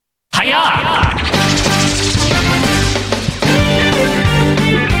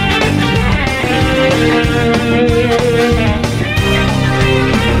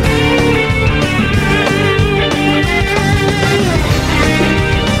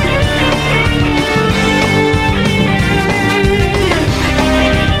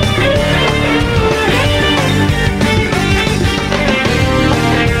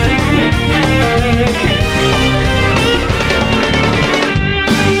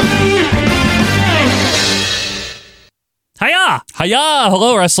Hiya!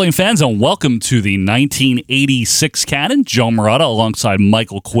 Hello, wrestling fans, and welcome to the 1986 Canon. Joe Murata alongside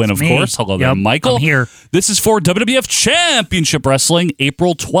Michael Quinn, of course. Hello there, Michael. I'm here. This is for WWF Championship Wrestling,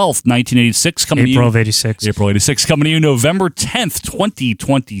 April 12th, 1986. April of 86. April 86. Coming to you November 10th,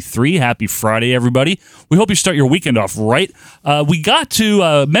 2023. Happy Friday, everybody. We hope you start your weekend off right. We got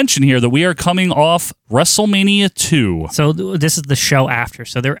to mention here that we are coming off WrestleMania 2. So this is the show after,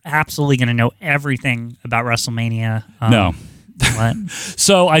 so they're absolutely going to know everything about WrestleMania. No.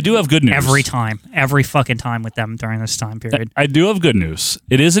 So I do have good news. Every fucking time with them during this time period. I do have good news.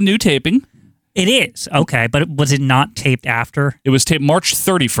 It is a new taping. It is. Okay, but was it not taped after? It was taped March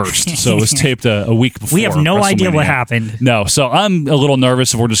 31st, so it was taped a week before. We have no idea what happened. No, so I'm a little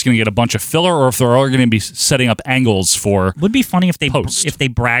nervous if we're just going to get a bunch of filler or if they're all going to be setting up angles for Would be funny if they post.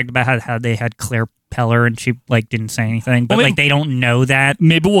 bragged about how they had Claire Peller and she didn't say anything, but they don't know that.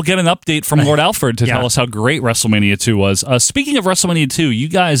 Maybe we'll get an update from Lord Alfred to tell us how great WrestleMania 2 was. Speaking of WrestleMania 2, you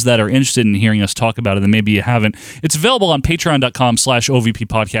guys that are interested in hearing us talk about it, and maybe you haven't, it's available on patreon.com/OVP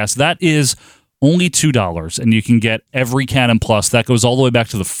podcast. That is only $2, and you can get every Canon Plus. That goes all the way back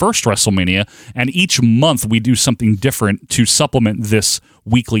to the first WrestleMania, and each month we do something different to supplement this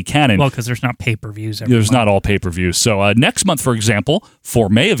weekly Canon. Well, because there's not pay-per-views There's not all pay-per-views. So next month, for example, for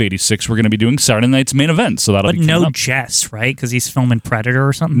May of 86, we're going to be doing Saturday Night's Main Event. So that'll be no Jess, right? Because he's filming Predator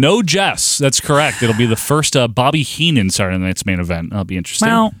or something? No Jess. That's correct. It'll be the first Bobby Heenan Saturday Night's Main Event. That'll be interesting.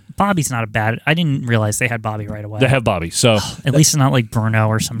 Well, Bobby's not a bad... I didn't realize they had Bobby right away. They have Bobby, so... At least it's not like Bruno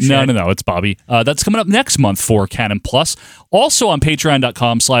or some shit. No, it's Bobby. That's coming up next month for Canon Plus. Also on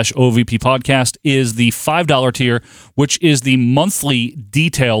patreon.com/OVP podcast is the $5 tier, which is the monthly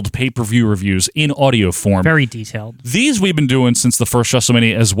detailed pay-per-view reviews in audio form. Very detailed. These we've been doing since the first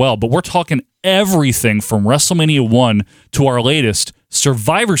WrestleMania as well, but we're talking everything from WrestleMania 1 to our latest,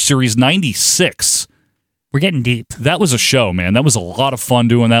 Survivor Series 96. We're getting deep. That was a show, man. That was a lot of fun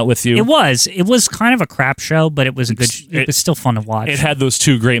doing that with you. It was. It was kind of a crap show, but it was a good. It was still fun to watch. It had those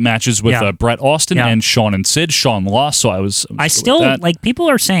two great matches with Brett Austin and Shawn and Sid. Shawn lost, so I was still like. People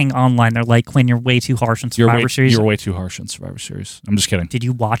are saying online, they're like, "Quinn, you're way too harsh on Survivor Series." You're way too harsh on Survivor Series. I'm just kidding. Did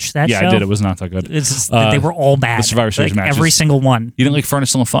you watch that? Yeah, show? I did. It was not that good. They were all bad. The Survivor Series matches. Every single one. You didn't like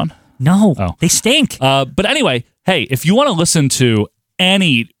Furnace and LaFun? No, they stink. But anyway, hey, if you want to listen to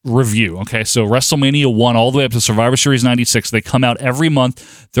any review, okay, so WrestleMania 1 all the way up to Survivor Series 96, they come out every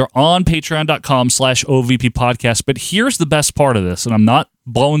month. They're on patreon.com/OVP podcast. But here's the best part of this, and I'm not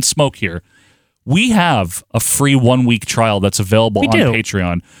blowing smoke here. We have a free 1-week trial that's available on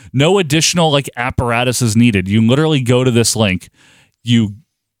Patreon. No additional apparatus is needed. You literally go to this link, you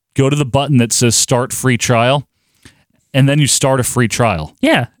go to the button that says start free trial, and then you start a free trial.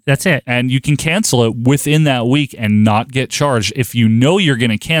 Yeah, that's it. And you can cancel it within that week and not get charged. If you know you're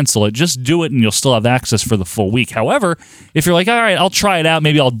going to cancel it, just do it and you'll still have access for the full week. However, if you're like, all right, I'll try it out,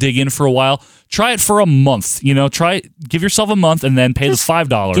 maybe I'll dig in for a while, try it for a month. Give yourself a month and then pay the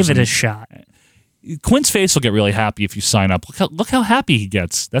 $5. Give it a shot. Quinn's face will get really happy if you sign up. Look how happy he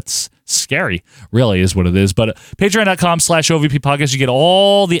gets. That's scary, really, is what it is. But patreon.com/OVP podcast, you get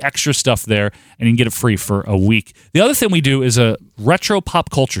all the extra stuff there, and you can get it free for a week. The other thing we do is a retro pop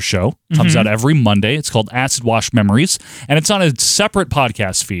culture show. Comes out every Monday. It's called Acid Wash Memories, and it's on a separate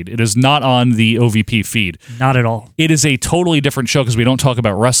podcast feed. It is not on the OVP feed. Not at all. It is a totally different show because we don't talk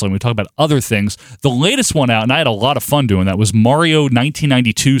about wrestling. We talk about other things. The latest one out, and I had a lot of fun doing that, was Mario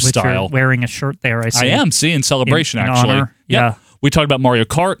 1992 style. You're wearing a shirt there, I see. I am, in celebration, in actually. Honor. Yeah. We talked about Mario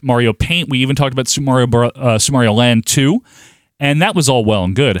Kart, Mario Paint. We even talked about Super Mario Land 2, and that was all well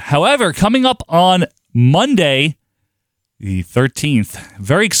and good. However, coming up on Monday, the 13th,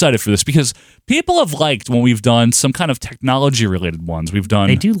 very excited for this because people have liked when we've done some kind of technology-related ones.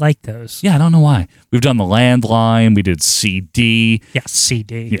 They do like those. Yeah, I don't know why. We've done the landline. We did CD. Yes,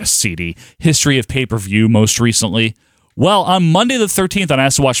 CD. Yes, CD. History of pay-per-view most recently. Well, on Monday the 13th on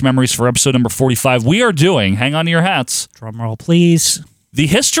Acid Watch Memories for episode number 45, we are doing, hang on to your hats. Drum roll, please. The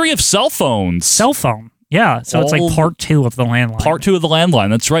history of cell phones. Cell phone. Yeah, so it's like part 2 of the landline. Part 2 of the landline,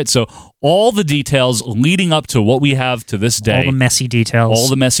 that's right. So all the details leading up to what we have to this day. All the messy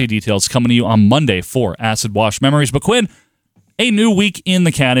details. Coming to you on Monday for Acid Wash Memories. But Quinn, a new week in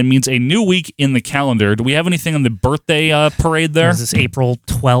the canon means a new week in the calendar. Do we have anything on the birthday parade there? Is this April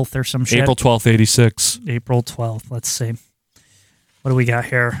 12th or some shit? April 12th, 86. April 12th. Let's see. What do we got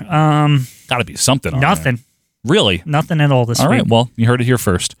here? Got to be something. Nothing. Really? Nothing at all this week. All right. Well, you heard it here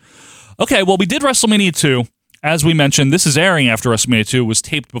first. Okay. Well, we did WrestleMania 2. As we mentioned, this is airing after WrestleMania 2. It was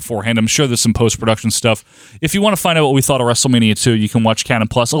taped beforehand. I'm sure there's some post-production stuff. If you want to find out what we thought of WrestleMania 2, you can watch Canon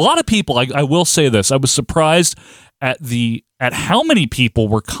Plus. A lot of people, I will say this, I was surprised at how many people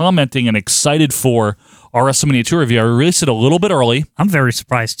were commenting and excited for our WrestleMania 2 review. I released it a little bit early. I'm very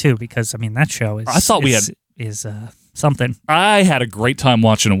surprised too because that show is. I thought is something. I had a great time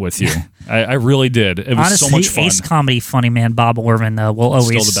watching it with you. I really did. It was honestly, so much fun. Ace Comedy funny man Bob Orvin will always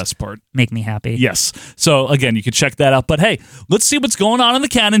still the best part. Make me happy. Yes. So again, you can check that out. But hey, let's see what's going on in the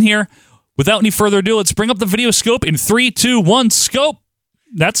canon here. Without any further ado, let's bring up the video scope in 3, 2, 1, scope.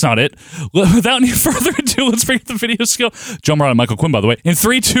 That's not it. Without any further ado, let's bring up the video scope. Joe Morata and Michael Quinn, by the way. In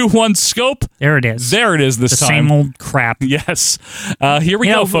 3, 2, 1, scope. There it is. There it is this time. The same old crap. Yes. Here we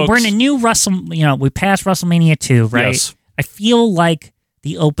go, folks. We're in a new we passed WrestleMania 2, right? Yes. I feel like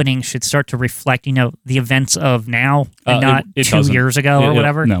the opening should start to reflect, the events of now and not it 2 years ago or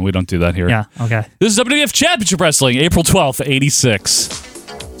whatever. No, we don't do that here. Yeah, okay. This is WWF Championship Wrestling, April 12th, 86.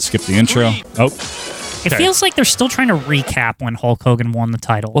 Skip the intro. Oh. It feels like they're still trying to recap when Hulk Hogan won the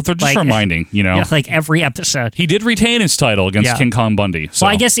title. Well, they're just reminding, Yeah, like every episode. He did retain his title against King Kong Bundy. So.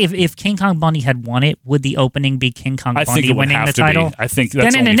 Well, I guess if King Kong Bundy had won it, would the opening be King Kong Bundy winning the title? I think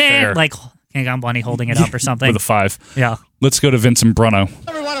that's only fair. Like King Kong Bundy holding it up or something. With a 5. Yeah. Let's go to Vincent Bruno.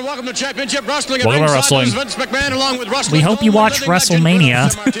 Everyone, and welcome to Championship Wrestling. Welcome to wrestling. Vince McMahon, along with wrestling. We hope you watch WrestleMania.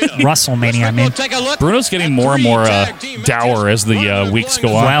 WrestleMania, I mean. Bruno's getting more and more dour as the weeks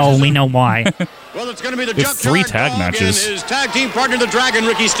go on. Well, we know why. Well, it's going to be the With 3 tag matches. His tag team partner, the Dragon,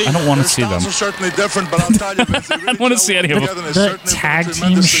 Ricky Steve. I don't want to see them. Are certainly different, but I'll tell you, Vince, I don't want to see any of them. The tag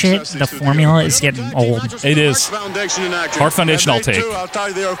team shit, the formula is getting old. It is. Heart Foundation, I'll take.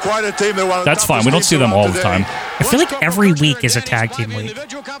 That's fine. We don't see them all the time. I feel like every week is a tag team week.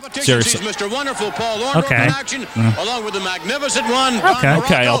 Seriously. Mr. Wonderful Paul Orndorff Okay. in action, along with the magnificent one.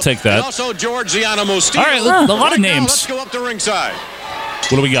 Okay, I'll take that. And also George the Animal Steel. All right, a lot of Now, names. let's go up to ringside.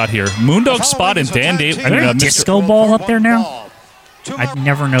 What do we got here? Moondog Spot and Dan Dave. Is there a disco ball up there now? I've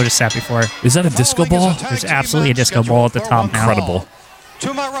never noticed that before. Is that a disco ball? There's absolutely a disco ball at the top now. Incredible.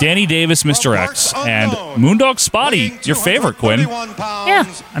 Danny Davis, Mr. X, and Moondog Spotty, your favorite, Quinn. Yeah.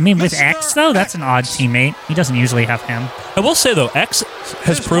 I mean, with X, though, that's an odd teammate. He doesn't usually have him. I will say, though, X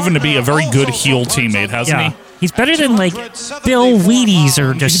has proven to be a very good heel teammate, hasn't he? He's better than, like, Bill Wheaties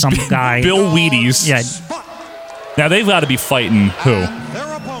or just some guy. Bill Wheaties. Yeah. Now, they've got to be fighting who?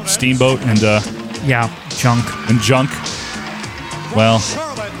 Steamboat and, Junk. And Junk. Well,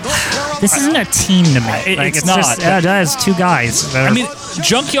 this isn't a team to me. It's not. Just, that is 2 guys. I mean,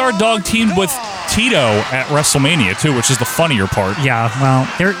 Junkyard Dog teamed with Tito at WrestleMania, too, which is the funnier part. Yeah, well,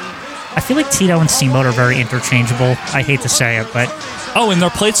 I feel like Tito and Steamboat are very interchangeable. I hate to say it, but... Oh, and their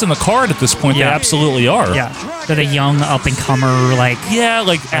plates in the card at this point, they absolutely are. Yeah. They're the young, up-and-comer,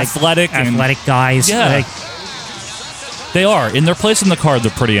 athletic guys. Yeah. They are. In their place in the card,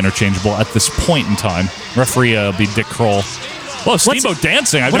 they're pretty interchangeable at this point in time. Referee will be Dick Kroll. Whoa, Steamboat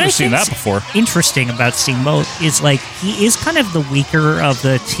dancing. I've never seen that before. Interesting about Steamboat is, he is kind of the weaker of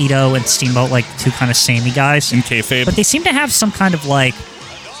the Tito and Steamboat, 2 kind of samey guys. In kayfabe. But they seem to have some kind of,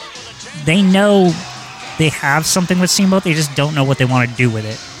 they know they have something with Steamboat, they just don't know what they want to do with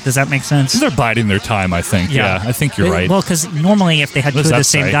it. Does that make sense? They're biding their time, I think. Yeah, I think you're right. Well, because normally if they had 2 of the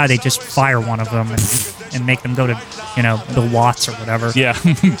same guy, they'd just fire one of them and make them go to, Bill Watts or whatever. Yeah,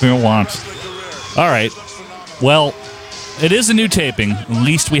 Bill Watts. All right. Well, it is a new taping. At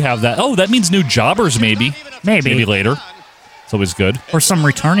least we have that. Oh, that means new jobbers, maybe. Maybe later. It's always good. Or some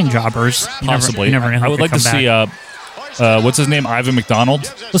returning jobbers. Possibly. You never know who I would like to see, what's his name? Ivan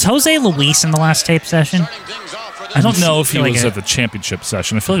McDonald? Was Jose Luis in the last tape session? I don't know if he was at the championship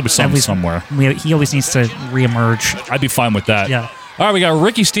session. I feel like he was somewhere. He always needs to reemerge. I'd be fine with that. Yeah. All right, we got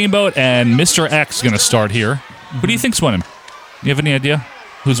Ricky Steamboat and Mr. X going to start here. Who do you think's winning? You have any idea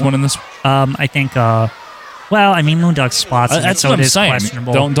who's winning this? I think, Moondog Spot's in it, that's so what it I'm is saying.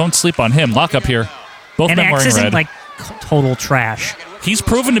 questionable. Don't sleep on him. Lock up here. Both and men X wearing isn't red. total trash. He's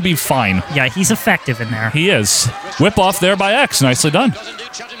proven to be fine. Yeah, he's effective in there. He is. Whip off there by X. Nicely done.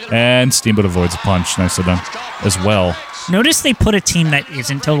 And Steamboat avoids a punch. Nicely done as well. Notice they put a team that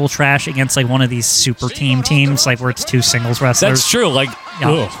isn't total trash against one of these super teams, where it's 2 singles wrestlers. That's true.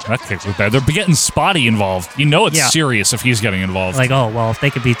 That kick was bad. They're getting Spotty involved. It's serious if he's getting involved. If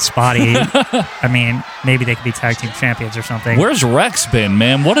they could beat Spotty, maybe they could be tag team champions or something. Where's Rex been,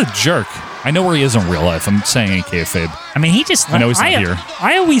 man? What a jerk. I know where he is in real life. I'm saying in kayfabe. He just... I know he's not here.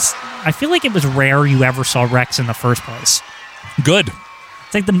 I feel like it was rare you ever saw Rex in the first place. Good.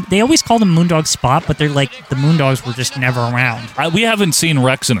 It's they always called him Moondog Spot, but they're the Moondogs were just never around. We haven't seen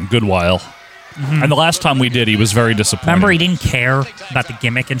Rex in a good while. Mm-hmm. And the last time we did, he was very disappointing. Remember, he didn't care about the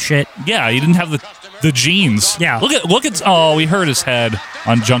gimmick and shit? Yeah, he didn't have The jeans. Yeah. Look at. Oh, we hurt his head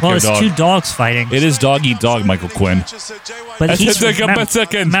on Junkyard it's Dog. two dogs fighting. It is dog eat dog, Michael Quinn. But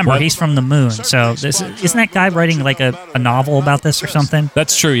remember, he's from the moon. So isn't that guy writing like a novel about this or something?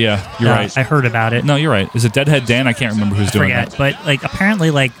 That's true. Yeah, you're right. I heard about it. No, you're right. Is it Deadhead Dan? I can't remember who's doing that. But like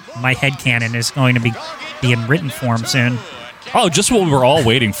apparently, like my headcanon is going to be in written form soon. Oh, just what we were all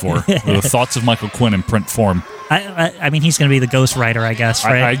waiting for. The thoughts of Michael Quinn in print form. I mean, he's going to be the ghostwriter, I guess,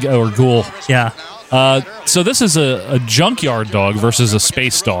 right? Or ghoul. Yeah. So this is a junkyard dog versus a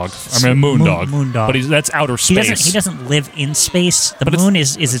space dog. I mean, a moon dog. Moon dog. But that's outer space. He doesn't live in space. The moon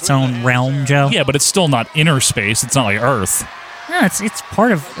is its own realm, Joe. Yeah, but it's still not inner space. It's not like Earth. No, it's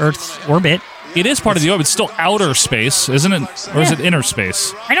part of Earth's orbit. It is part of the orbit. It's still outer space, isn't it? Or is it inner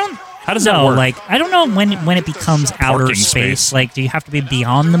space? How does that work? Like, I don't know when it becomes outer space. Like, do you have to be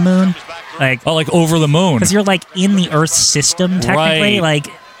beyond the moon? Like, like over the moon. Because you're like in the Earth system, technically. Right. Like,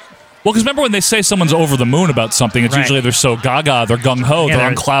 well, because remember when they say someone's over the moon about something, it's usually they're so gaga, they're gung-ho, they're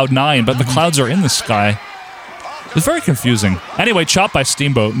on cloud 9, but the clouds are in the sky. It's very confusing. Anyway, chopped by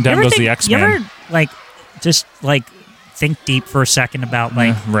Steamboat, and down goes the X-Man. You ever, like, just, like, think deep for a second about,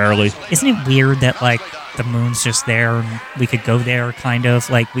 like... rarely. Isn't it weird that, like, the moon's just there and we could go there, kind of?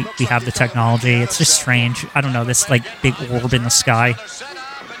 Like, we have the technology. It's just strange. I don't know, this, like, big orb in the sky.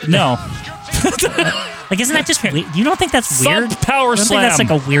 No. Like, isn't that just weird? You don't think that's weird? Power slam. Think that's, like,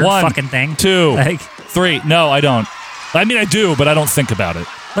 a weird fucking thing? 2, like, 3. No, I don't. I mean, I do, but I don't think about it.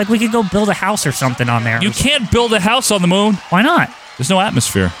 Like, we could go build a house or something on there. You can't build a house on the moon. Why not? There's no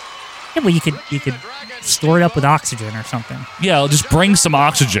atmosphere. Yeah, well, you could store it up with oxygen or something. Yeah, I'll just bring some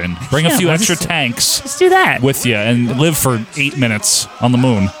oxygen. Bring a few extra tanks. Let's do that. With you and live for 8 minutes on the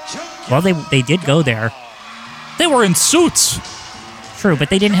moon. Well, they did go there. They were in suits. True,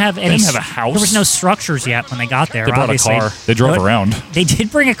 but they didn't have any... They didn't have a house. There was no structures yet when they got there, They brought obviously. a car. They drove around. They did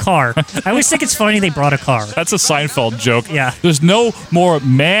bring a car. I always think it's funny they brought a car. That's a Seinfeld joke. Yeah. There's no more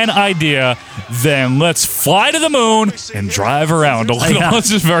man idea than let's fly to the moon and drive around a little. Yeah. It's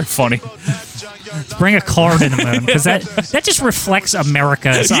just very funny. Bring a car to the moon, because that just reflects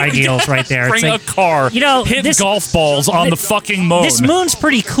America's ideals right there. Bring it's like, a car. Hit golf balls on the fucking moon. This moon's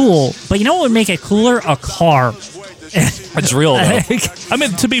pretty cool, but you know what would make it cooler? A car. It's real, though. I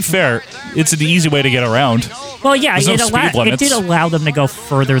mean, to be fair, it's an easy way to get around. Well, yeah, it did allow them to go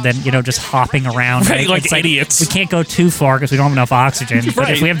further than, just hopping around. Right, like idiots. We can't go too far because we don't have enough oxygen.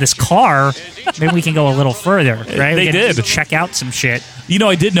 But if we have this car, maybe we can go a little further, right? They did. Check out some shit.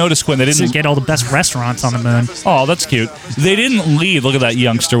 I did notice, Quinn, they didn't... get all the best restaurants on the moon. Oh, that's cute. They didn't lead... Look at that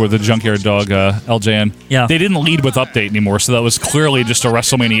youngster with the junkyard dog, LJN. Yeah. They didn't lead with update anymore, so that was clearly just a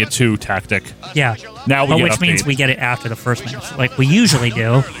WrestleMania 2 tactic. Yeah. Now we get which update. means we get it after the first match, like we usually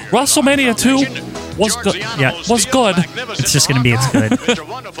do. WrestleMania 2 was good. Yeah. Was good. It's just going to be it's good.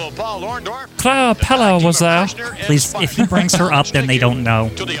 Clara Pella was there. Please, if he brings her up, then they don't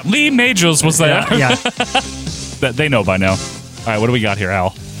know. Lee Majors was there. Yeah. They know by now. All right, what do we got here,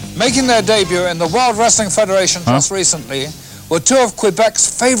 Al? Making their debut in the World Wrestling Federation just recently were two of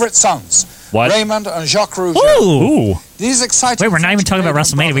Quebec's favorite sons, What? Raymond and Jacques Rougeau. Ooh. These exciting... Wait, we're not even talking about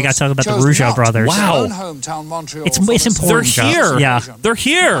WrestleMania. We got to talk about the chose Rougeau not brothers. Wow. their own hometown, Montreal, It's for this important. They're here. Yeah. They're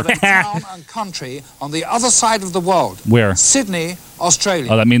here. town and country on the other side of the world. Where? Sydney,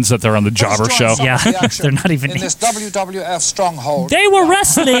 Australia. Oh, that means that they're on the Jobber Let's show. join Yeah, some of the action they're not even- in this WWF stronghold. They were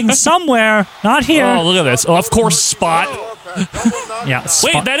wrestling somewhere, not here. Oh, look at this. Oh, of course, Spot. Yeah.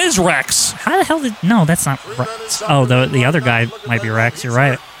 Wait, that is Rex. How the hell did... No, that's not Rex. Oh, the other guy might be Rex. You're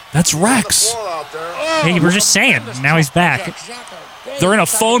right. That's Rex. Hey, we're just saying. Now he's back. They're in a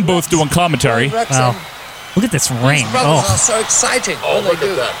phone booth doing commentary. Wow. Look at this ring. Brothers are Oh. so exciting. when they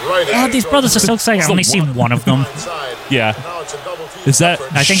do that. Oh, these brothers are so exciting. I only see one of them. Yeah. Is that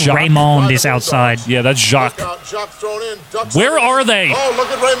I think Jacques? Raymond is outside. Yeah, that's Jacques. Where are they? Oh, look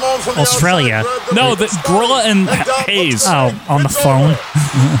at Raymond from the Australia. outside. No, the Gorilla and Hayes. Oh, on the phone.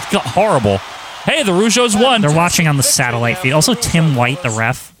 Horrible. Hey, the Rougeaus won. They're watching on the satellite feed. Also, Tim White, the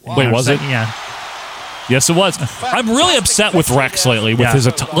ref. Wait, was it? Yeah. Yes, it was. I'm really upset with Rex lately with Yeah. his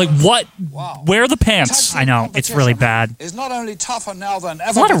like what? Where are the pants? I know. It's really bad. Is not only tougher now than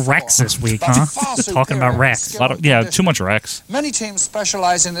There's ever a lot of before, Rex this week, but huh? far Talking about superior Rex. skill A lot of, and yeah, condition. too much Rex. Many teams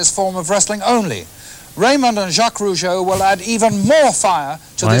specialize in this form of wrestling only. Raymond and Jacques Rougeau will add even more fire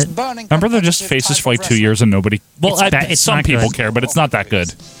to this What? burning... Remember, they're just competitive faces type for like of 2 years and nobody. Well, It's some not people good. care, but it's not that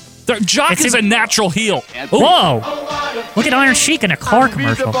good. Jock It's is a natural heel. Whoa! Look at Iron Sheik in a car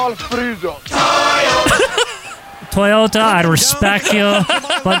commercial. Toyota, I respect you,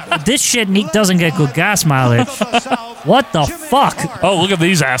 but this shit doesn't get good gas mileage. What the fuck? Oh, look at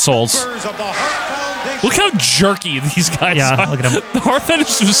these assholes. Look how jerky these guys are. Look at him. The Heart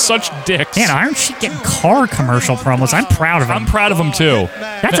Foundation is such dicks. Man, Iron Sheik getting car commercial promos. I'm proud of him. I'm proud of him, too.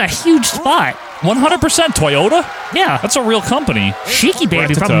 That's a huge spot. 100% Toyota? Yeah. That's a real company. Sheiky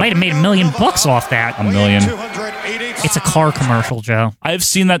Baby probably might have made $1 million off that. $1 million. It's a car commercial, Joe. I've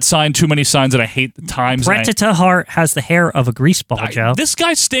seen that sign, too many signs, and I hate the times. Bret Hart has the hair of a grease ball, Joe. This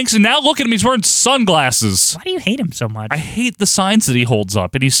guy stinks, and now look at him. He's wearing sunglasses. Why do you hate him so much? I hate the signs that he holds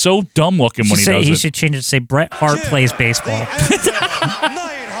up, and he's so dumb looking when he does it. He should change it to say Bret Hart plays baseball.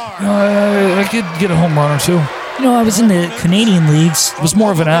 I could get a home run or two. You know, I was in the Canadian leagues. It was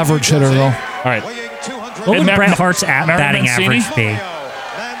more of an average hitter, though. All right. What would Bret Hart's batting average be?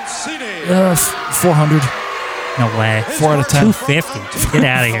 400. No way. 4 out of 10. 250. Get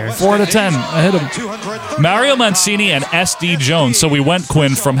out of here. 4 out of 10. I hit him. Mario Mancini and SD Jones. So we went,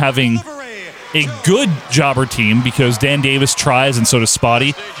 Quinn, from having a good jobber team because Dan Davis tries and so does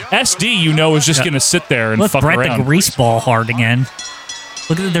Spotty. SD, you know, is just going to sit there and fuck Bret around. The grease ball hard again.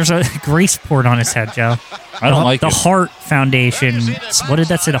 Look at there's a grease poured on his head, Joe. I don't like it. The Heart Foundation. What did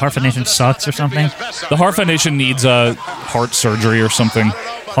that say? The Heart Foundation sucks or something? The Heart Foundation needs a heart surgery or something.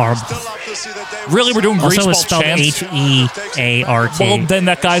 Horrible. Really, we're doing grease ball chants? Heart. Well, then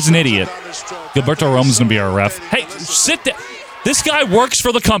that guy's an idiot. Gilberto Rome's going to be our ref. Hey, sit down. This guy works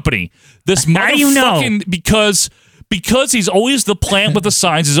for the company. This How do you know? Because he's always the plant with the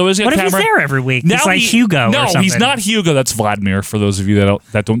signs. He's always got What camera. if he's there every week? He's like Hugo or something. No, he's not Hugo. That's Vladimir, for those of you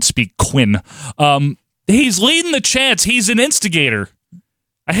that don't speak Quinn. He's leading the chants. He's an instigator.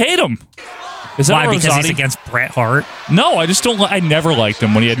 I hate him. Is that Why? Because Rosati? he's against Bret Hart? No, I just don't. I never liked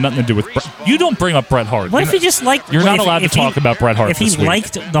him when he had nothing to do with. You don't bring up Bret Hart. What if he just liked? You're not allowed to talk about Bret Hart. If he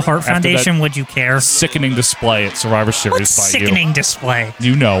liked the Heart Foundation, would you care? Sickening display at Survivor Series What by sickening display?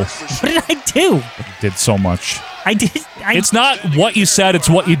 You know. What did I do? You did so much. I did. It's not what you said; it's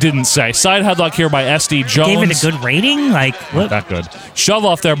what you didn't say. Side headlock here by SD Jones. Gave it a good rating. Like what? Not that good. Shove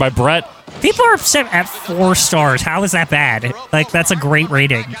off there by Bret. People are upset at 4 stars. How is that bad? Like that's a great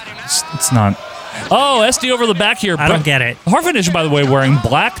rating. It's not. Oh, SD over the back here. I don't get it. The Heart Foundation, by the way, wearing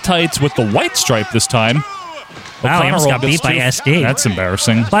black tights with the white stripe this time. Wow, he almost got beat by SD. That's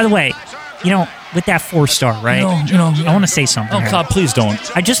embarrassing. By the way, you know, with that 4-star, right? I want to say something. Oh, here. God, please don't.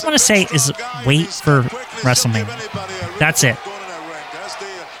 I just want to say is wait for WrestleMania. That's it.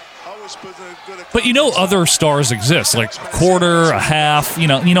 But you know other stars exist, like a quarter, a half, you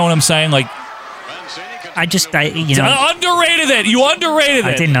know what I'm saying? Like underrated it. You underrated it.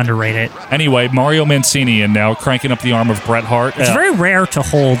 I didn't underrate it. Anyway, Mario Mancini and now cranking up the arm of Bret Hart. It's very rare to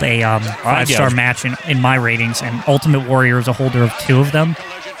hold a 5-star match in my ratings, and Ultimate Warrior is a holder of 2 of them,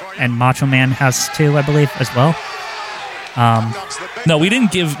 and Macho Man has 2, I believe, as well. No, you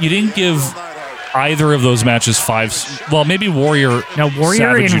didn't give either of those matches 5. Well, maybe Warrior. No, Warrior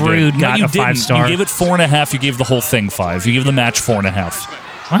Savage and Rude got a a 5-star. You gave it 4.5. You gave the whole thing 5. You gave the match 4.5.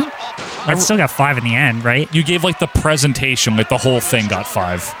 What? I still got 5 in the end, right? You gave like the presentation, like the whole thing got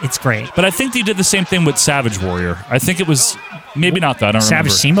 5. It's great. But I think you did the same thing with Savage Warrior. I think it was maybe not that. I don't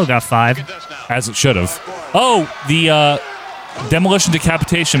Savage remember. Steamboat got 5. As it should have. Oh, the Demolition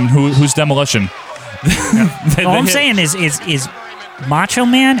Decapitation. Who's Demolition? All I'm saying is Macho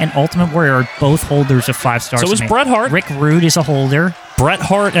Man and Ultimate Warrior are both holders of 5 stars. So is Bret Hart. Rick Rude is a holder. Bret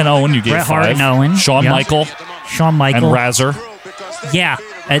Hart and Owen, you gave 5. Bret Hart and Owen. Shawn Michael. And Razor. Yeah.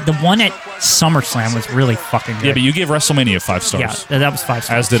 The one at SummerSlam was really fucking good. Yeah, but you gave WrestleMania 5 stars. Yeah, that was 5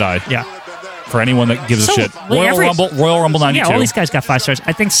 stars. As did I. Yeah. For anyone that gives a shit. Royal Rumble 92. Yeah, all these guys got 5 stars.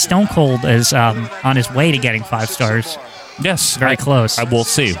 I think Stone Cold is on his way to getting 5 stars. Yes. Very close. I will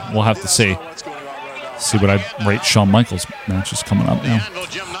see. We'll have to see. See what I rate Shawn Michaels matches coming up now.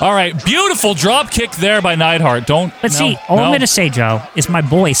 All right, beautiful drop kick there by Neidhart. I'm going to say, Joe, is my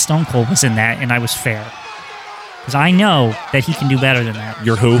boy Stone Cold was in that, and I was fair. Because I know that he can do better than that.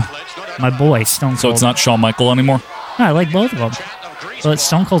 You're who? My boy, Stone Cold. So it's not Shawn Michael anymore? No, I like both of them. But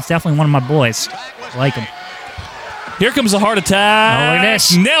Stone Cold's definitely one of my boys. I like him. Here comes the heart attack. Oh, look at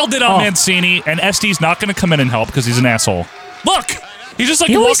this. Nailed it on Mancini, and SD's not going to come in and help because he's an asshole. Look! He's just like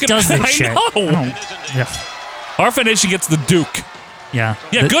he always walking. does this I shit. know. Our Foundation gets the Duke. Yeah.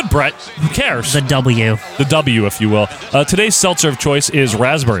 Yeah, good, Brett. Who cares? The W. The W, if you will. Today's seltzer of choice is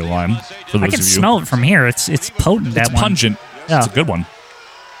raspberry lime. For those I can of you. smell it from here. It's potent. It's that one. pungent. Yeah. It's a good one.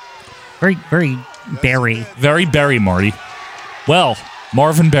 Very, very berry. Very berry, Marty. Well,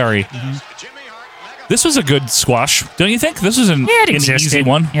 Marvin Berry. Mm-hmm. This was a good squash, don't you think? This was an easy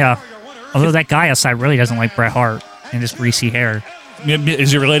one. Yeah. Although that guy outside really doesn't like Bret Hart and his greasy hair.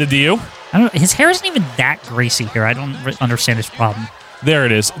 Is he related to you? I don't. His hair isn't even that greasy here. I don't understand his problem. There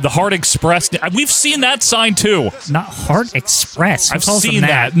it is. The Heart Express. We've seen that sign too. Not Heart Express. I've seen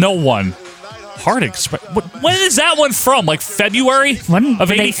that. No one. Hard Express. When is that one from? Like February When of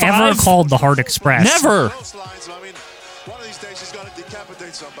were they 85? ever called the Hard Express? Never.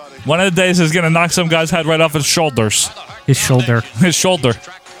 One of the days he's going to knock some guy's head right off his shoulders. His shoulder. His shoulder.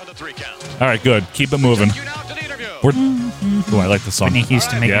 All right, good. Keep it moving. Ooh, I like the song. Whitney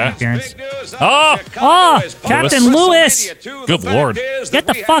Houston making an appearance. Oh, Captain Lewis! Good Lord. Get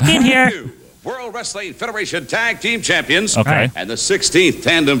the fuck in here. World Wrestling Federation Tag Team Champions. Okay. And the 16th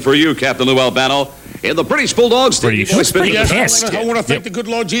tandem for you, Captain Lou Albano, in the British Bulldogs. British. Pretty pissed. I want to thank the good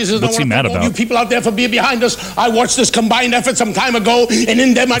Lord Jesus. What's he mad all about? you people out there for being behind us. I watched this combined effort some time ago, and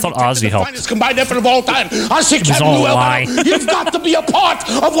in them I thought Ozzy helped. finest combined effort of all time. I say, Captain all Lou a lie. Albano, you've got to be a part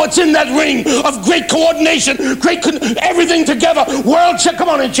of what's in that ring of great coordination, everything together. World check. Come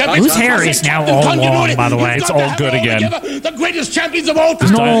on in, champions. Whose hair is now all long, by the way? You've It's got to all have good it all again. together. The greatest champions of all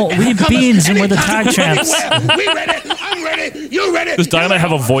time. No, we beans and we're the tag Anytime, champs. anywhere. We ready. I'm ready. You ready? Does Dynamite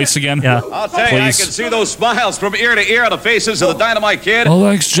have a voice again? Yeah. I'll tell you, I Please. can see those smiles from ear to ear on the faces of the Dynamite Kid. Oh,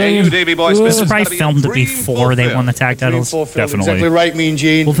 thanks, Hey, Jane. you, Davey Boy Smith. This This was is probably gonna be a filmed dream before they won the tag titles. Definitely. Exactly right, Mean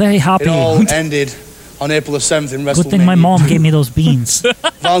Gene. Well, very happy. It all ended on April the 7th in WrestleMania. Good thing my mom gave me those beans.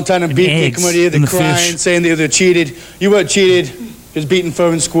 Valentine and Beefcake eggs come out here, and they're the crying, fish. saying they're cheated. You weren't cheated. Just beaten fair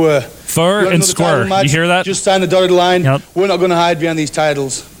and square. Fur You want and another square. title match? You hear that? Just sign the dotted line. Yep. We're not going to hide behind these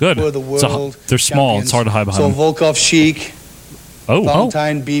titles. Good. We're the It's a- world they're small. champions. It's hard to hide behind So them. Volkov, Sheik, Oh.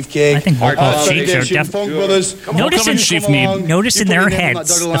 Valentine, Beefcake. I think Volkov, Hart Sheik are Foundation, def- Funk Brothers. Notice and in- Chief Come need. along. Notice You in put their your name on heads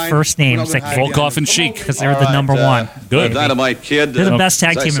that dotted the line. first We're not names, gonna like hide Volkov behind and them. Sheik. because they're the number one. Good. Dynamite Kid. They're the best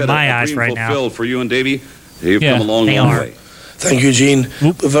tag as I team in said, my a eyes dream right now. fulfilled for you and Davey. You've Yeah, come a long, they long are. way. Thank you, Gene.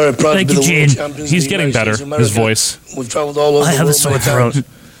 We're very proud Thank to be you, the world Gene. champions. He's of the getting United better. States of His America. voice. We've traveled all over I the have a world sore many throat. times.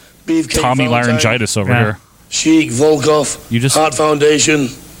 Beefcake, Tommy Valentine, laryngitis over Yeah. here. Sheik, Volkov, You just- Hart Foundation,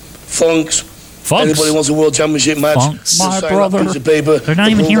 Funks. Funks. Anybody wants a world championship match? Funks. just My sign brother. that piece of paper. They're not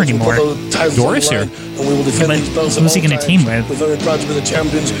even The here Bulldogs will anymore. put the titles Doris on the here. line, and we will defend but these belts at who's he all gonna times. team with? We're very proud to be the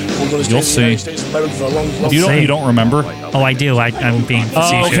champions. We're going to stay You'll in the United see. States of America for a long, long You don't. see. You don't remember? Oh, I do. I'm being Oh,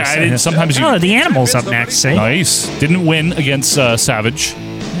 facetious. okay. I didn't, sometimes you. Oh, the animal's up next. See? Nice. Didn't win against Savage.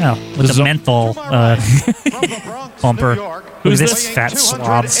 Yeah, with This the is- menthol bumper. Who's this fat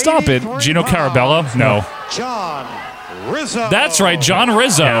slob? Stop it. Gino Carabello? No. John Rizzo. That's right. John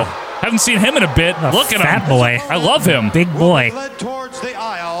Rizzo. Haven't seen him in a bit. Look at fat him. boy. I love him. Big boy. Led towards the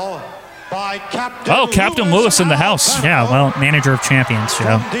aisle by Captain Oh, Captain Lewis in the house. Yeah, well, manager of champions,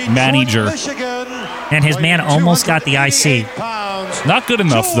 Joe. Manager. And his man almost got the IC. Not good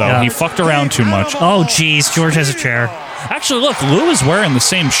enough, though. Yeah. He fucked around too much. Oh, geez. George has a chair. Actually, look. Lou is wearing the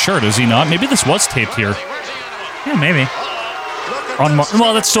same shirt, is he not? Maybe this was taped here. Yeah, maybe.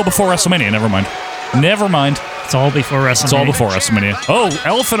 Well, that's still before WrestleMania. Never mind. Never mind. It's all before WrestleMania. It's all before WrestleMania. Oh,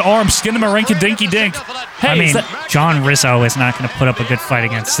 elephant arm, skin him a rinky dinky dink. Hey, I mean, is that John Rizzo is not going to put up a good fight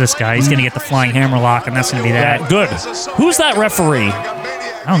against this guy. He's going to get the flying hammerlock, and that's going to be that. good? Who's that referee?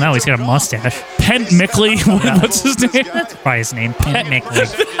 I don't know. He's got a mustache. Pent Mickley? What's his name? That's probably his name. Pent Mickley.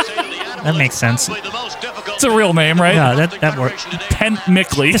 That makes sense. It's a real name, right? Yeah, that works. Pent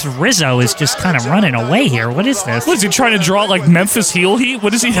Mickley. This Rizzo is just kind of running away here. What is this? What is he trying to draw like Memphis heel heat?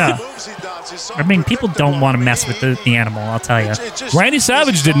 What is he? Yeah. I mean, people don't want to mess with the animal, I'll tell you. Randy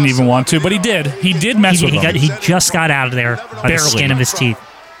Savage didn't even want to, but he did. He did mess with him. He just got out of there by Barely. the skin of his teeth.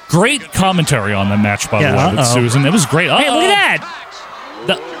 Great commentary on that match, by Yeah, the way, with uh-oh. Susan. It was great. Hey, look at that!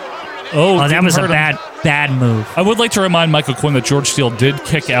 Oh, that didn't was a hurt him. bad move. I would like to remind Michael Quinn that George Steele did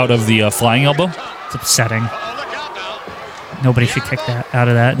kick out of the flying elbow. It's upsetting. Nobody should kick that out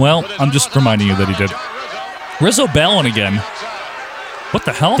of that. Well, I'm just reminding you that he did. Rizzo bailing again. What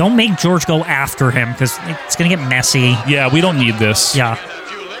the hell? Don't make George go after him because it's going to get messy. Yeah, we don't need this. Yeah.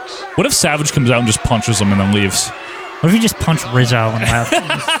 What if Savage comes out and just punches him and then leaves? What if you just punch Rizzo and laugh?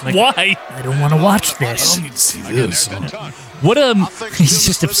 Like, Why? I don't want to watch this. What He's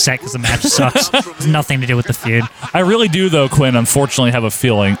just upset because the match sucks. It's nothing to do with the feud. I really do, though, Quinn, unfortunately have a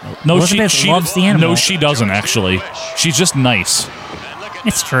feeling. No, Elizabeth she loves the animal. No, she doesn't, actually. She's just nice.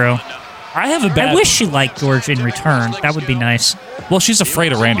 It's true. I have a bad... I wish she liked George in return. That would be nice. Well, she's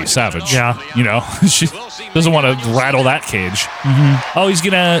afraid of Randy Savage. Yeah. You know? She doesn't want to rattle that cage. Mm-hmm. Oh, he's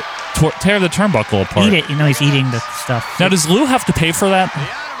going to tear the turnbuckle apart. Eat it. You know he's eating the stuff. Now, does Lou have to pay for that?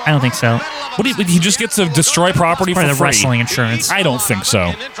 I don't think so. What do you, he just gets to destroy property For for the free? wrestling insurance. I don't think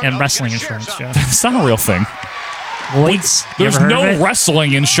so. And wrestling insurance, Joe. It's not a real thing. Lloyd's. You There's ever heard no of it?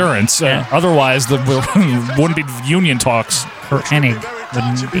 wrestling insurance. Yeah. Otherwise, there wouldn't be union talks. Kurt Hennig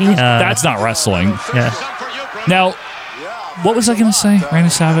wouldn't be. That's not wrestling. Yeah. Now, what was I going to say? Randy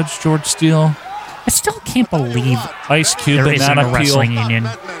Savage, George Steele, I still can't believe Ice Cube, there isn't Banana a Peel. wrestling union.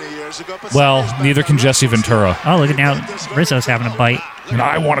 Well, neither can Jesse Ventura. Oh, look at now. Rizzo's having a bite. And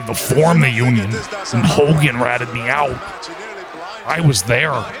I wanted to form the union, and Hogan ratted me out. I was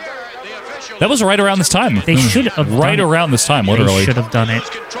there. That was right around this time. They should have right done around this time, literally. They should have done it.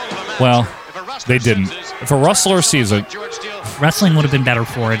 Well, they didn't. If a wrestler sees it, wrestling would have been better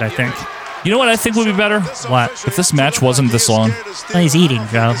for it, I think. You know what I think would be better? What? If this match wasn't this long. Well, he's eating,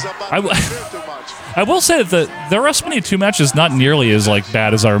 Joe. I will say that the WrestleMania 2 match is not nearly as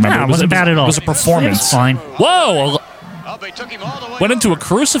bad as I remember. No, it wasn't bad at all. It was a performance. It was fine. Whoa! Went into a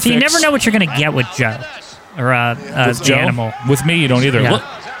crucifix. So you never know what you're going to get with Joe. Or with the Joe? animal. With me, you don't either. Yeah.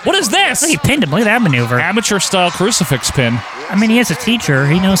 What is this? Look, he pinned him. Look at that maneuver. Amateur-style crucifix pin. I mean, he is a teacher.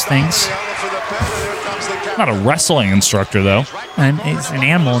 He knows things. Not a wrestling instructor, though. And he's an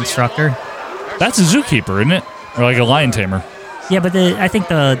animal instructor. That's a zookeeper, isn't it? Or like a lion tamer. Yeah, but I think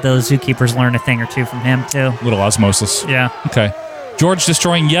the zookeepers learn a thing or two from him, too. Little osmosis. Yeah. Okay. George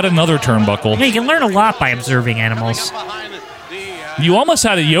destroying yet another turnbuckle. Yeah, you can learn a lot by observing animals. You almost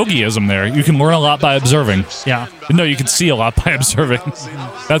had a yogiism there. You can learn a lot by observing. Yeah. No, you can see a lot by observing.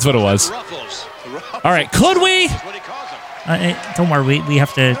 That's what it was. All right, could we? Don't worry, we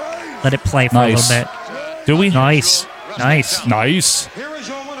have to let it play for a little bit. Do we? Nice.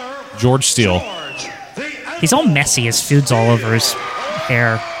 George Steele. He's all messy. His food's all over his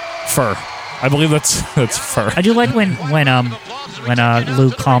hair. Fur. I believe that's fur. I do like when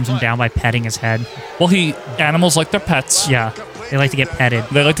Luke calms him down by petting his head. Well, animals like their pets. Yeah, they like to get petted.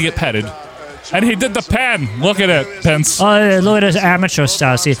 And he did the pen. Look at it, Pence. Oh, look at his amateur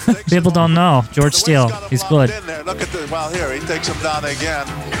style. See, people don't know. George Steele. He's good. Look at here, he takes him down again.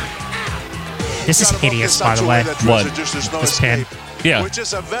 This is hideous, by the way. What? This pin. Yeah. Which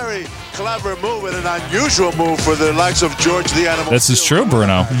is a very clever move and an unusual move for the likes of George the Animal. This is true,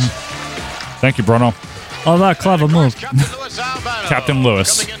 Bruno. Thank you, Bruno. Oh, that clever move. Captain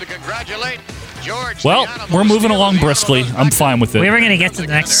Lewis. Well, we're moving along briskly. I'm fine with it. We were going to get to the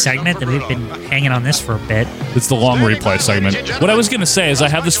next segment that we've been hanging on this for a bit. It's the long replay segment. What I was going to say is I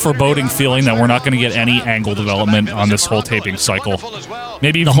have this foreboding feeling that we're not going to get any angle development on this whole taping cycle.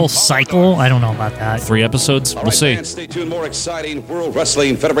 Maybe the whole cycle? I don't know about that. 3 episodes? We'll see. Fans, stay tuned. More exciting World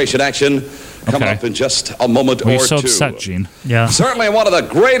Wrestling Federation action coming up in just a moment or two. You're so upset, Gene. Yeah. Certainly one of the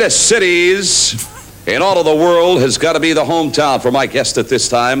greatest cities in all of the world has got to be the hometown for my guest at this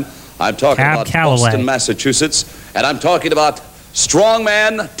time. I'm talking about Boston, Massachusetts, and I'm talking about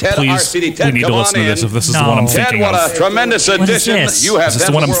strongman Ted RCD. Ted, we need to listen to this if this is the one I'm thinking of. Ted, what a tremendous addition you have to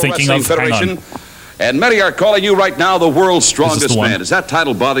the World Wrestling Federation. And many are calling you right now the world's strongest man. Does that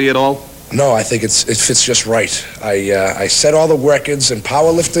title bother you at all? No, I think it fits just right. I set all the records in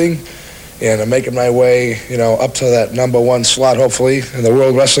powerlifting, and I'm making my way, up to that #1 slot, hopefully, in the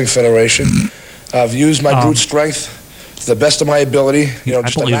World Wrestling Federation. I've used my brute strength to the best of my ability,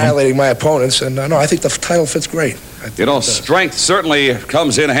 just annihilating my opponents. And no, I think the title fits great. Strength certainly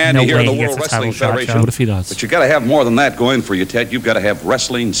comes in handy here in the World Wrestling Federation. What if he does? But you got to have more than that going for you, Ted. You've got to have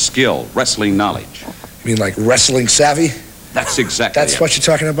wrestling skill, wrestling knowledge. You mean like wrestling savvy? That's exactly That's what you're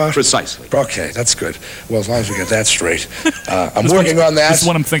talking about? Precisely. Okay, that's good. Well, as long as we get that straight. I'm working on that. That's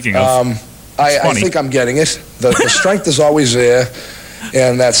what I'm thinking of. I think I'm getting it. The strength is always there,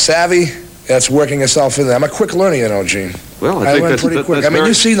 and that savvy, that's working itself in there. I'm a quick learner, Gene. Well, I learn pretty quick. I mean,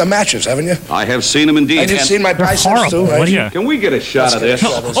 you've seen the matches, haven't you? I have seen them indeed. And you've seen my biceps, too, right? Can we get a shot of this?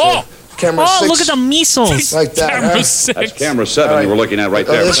 Camera 6. Look at the measles. Like that. Camera 6. That's camera 7 we're looking at right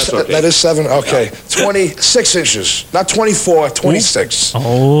there. That's okay. That is 7? Okay. 26 inches. Not 24, 26. Oh.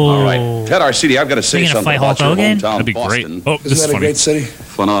 All right. Ted RCD, I've got to say something about your hometown, That'd be Boston. great. Oh, this Isn't that a great city?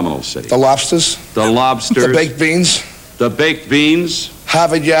 Phenomenal city. The lobsters. The lobsters. The baked beans. The baked beans.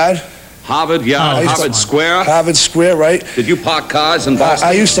 Harvard Yard. Harvard Yard. Harvard Square. Harvard Square, right? Did you park cars in Boston?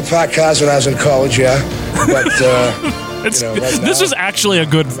 I used to park cars when I was in college, yeah. But... this was actually a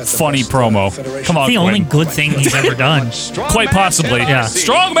good, funny promo. Come on, the only good thing he's ever done. Quite possibly. Yeah.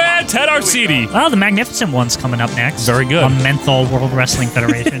 Strongman Ted RCD. Well, the Magnificent One's coming up next. Very good. On Menthol World Wrestling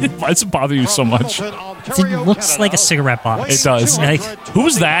Federation. Why does it bother you so much? It looks like a cigarette box. It does.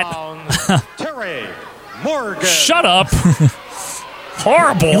 Who's that? Shut up.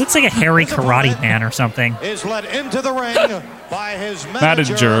 Horrible. He looks like a hairy karate man or something. Is led into the ring by his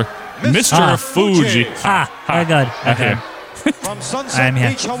manager, Mr. Fuji. Very good. Okay. From Sunset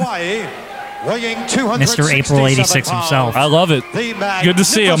Beach, Hawaii, weighing 200. Mr. April 86 himself. I love it. Good to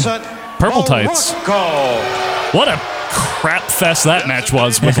see him. Purple tights. What a crap fest that match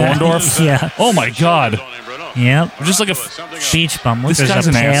was with Orndorff. Yeah. Oh my God. Yep. Just like a beach bum. This guy's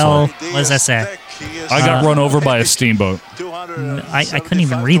an asshole. What does that say? I got run over by a steamboat. I couldn't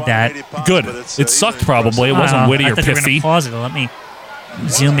even read that. Good. It sucked probably. It wasn't witty or pithy. Pause it. Let me.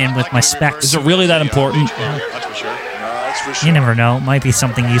 zoom in with my specs. Is it really that important? That's for sure. That's for sure. You never know. Might be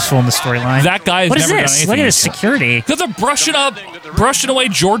something useful in the storyline. That guy has What is never done this? anything. Look at his security. Because they're brushing away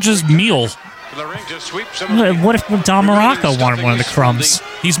George's meal. What if Don Morocco wanted one of the crumbs?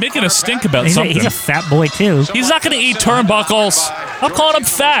 He's making a stink about He's something. a fat boy, too. He's not going to eat turnbuckles. I'm calling him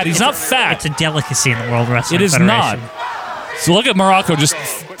fat. He's not fat. It's a delicacy in the World Wrestling It is Federation. not. So look at Morocco just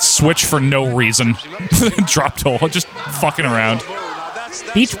switch for no reason. Drop toe, just fucking around.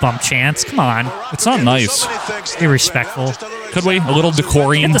 Beach bump chance. Come on. It's not nice. Be respectful. Could we? A little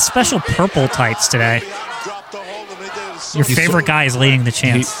decorian. Get the special purple tights today. Your favorite guy is leading the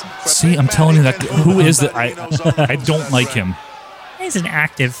chance. See, I'm telling you that. Who is that? I don't like him. He's an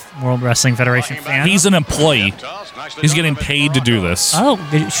active World Wrestling Federation fan. He's an employee. He's getting paid to do this. Oh,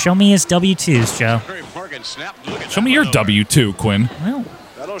 show me his W-2s, Joe. Show me your W-2, Quinn. Well,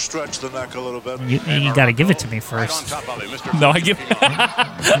 That'll stretch the neck a little bit. you got to give it to me first. No, I give you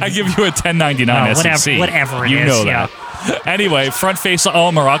a 1099 SEC. Whatever it you is. know that. Anyway, front face.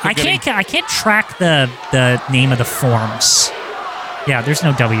 Oh, Morocco. I can't track the name of the forms. Yeah, there's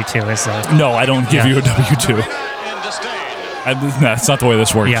no W-2, is there? No, I don't give you a W-2. That's not the way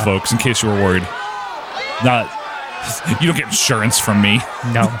this works, folks. In case you were worried. You don't get insurance from me.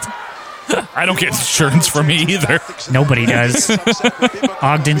 No. I don't get insurance from me either. Nobody does.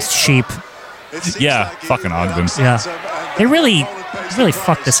 Ogden's cheap. Yeah, fucking Ogden. Yeah. They really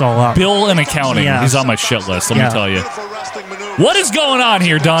fucked this all up. Bill and accounting. Yeah. He's on my shit list, let me tell you. What is going on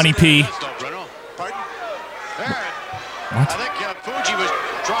here, Donnie P? What?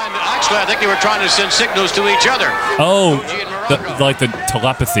 I think they were trying to send signals to each other. Oh, like the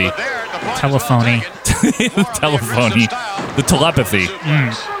telepathy. Telephony. Telephony. The telepathy.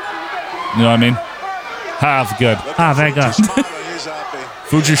 You know what I mean? Good. Very good.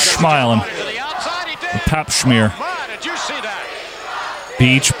 Fuji's smiling. The pap schmear.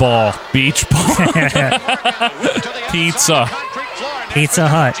 Beach ball. Pizza. Pizza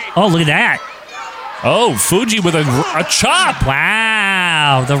Hut. Oh, look at that. Oh, Fuji with a chop.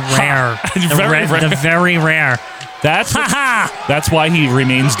 Wow, the rare. The very rare. That's why he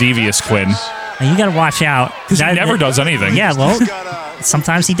remains devious, Quinn. Now you got to watch out. Because he never does anything. Yeah, well,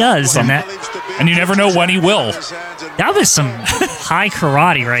 sometimes he does. And you never know when he will. That was some high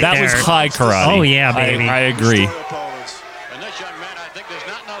karate right there. That was high karate. Oh, yeah, baby. I agree.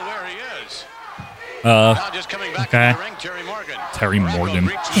 Okay. Terry Morgan.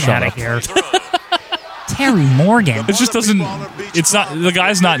 Get Shut out up. of here. Terry Morgan. It just doesn't. It's not. The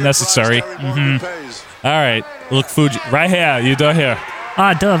guy's not necessary. Mm-hmm. All right. Look, Fuji. Right here. You do here.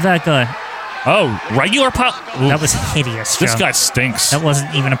 Very good. Oh, regular pile. That was hideous, Joe. This guy stinks. That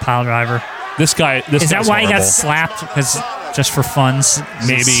wasn't even a pile driver. Is that why he got slapped? Because just for funds?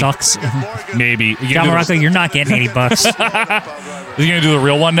 Maybe. It sucks. Maybe. John Morocco, you're not getting $80. Is he going to do the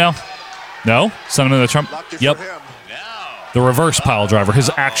real one now? No? Send him to the Trump? Yep. The reverse pile driver,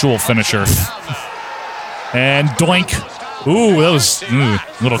 his actual finisher. And doink. Ooh, that was a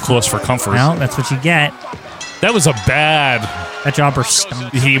little close for comfort. Well, that's what you get. That was a bad. That jobber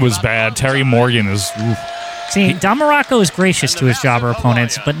stunk. He was bad. Terry Morgan is. Ooh. See, Don Morocco is gracious to his jobber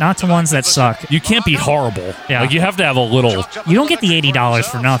opponents, but not to ones that suck. You can't be horrible. Yeah. Like, you have to have a little. You don't get the $80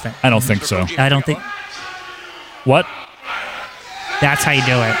 for nothing. I don't think so. I don't think. What? That's how you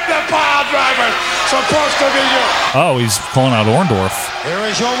do it. The pile driver supposed to be you. Oh, he's calling out Orndorff. Here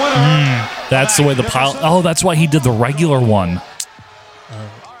is your winner. That's the way the pile. Oh, that's why he did the regular one.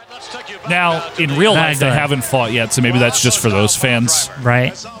 Now, in real life, they haven't fought yet, so maybe that's just for those fans.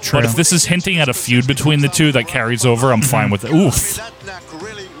 Right. True. But if this is hinting at a feud between the two that carries over, I'm fine with it. Oof.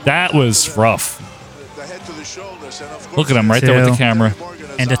 That was rough. Look at him right there with the camera.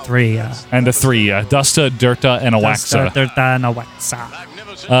 And a 3. And a 3, yeah. Dusta, Dirta, and a Waxa. Dirta and a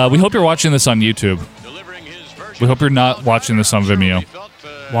Waxa. We hope you're watching this on YouTube. We hope you're not watching this on Vimeo.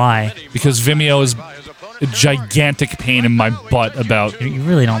 Why? Because Vimeo is a gigantic pain in my butt about... You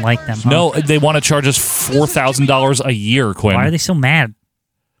really don't like them, huh? No, they want to charge us $4,000 a year, Quinn. Why are they so mad?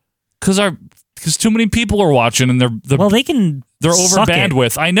 Because too many people are watching, and they're over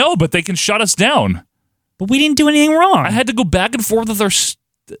bandwidth. I know, but they can shut us down. But we didn't do anything wrong. I had to go back and forth with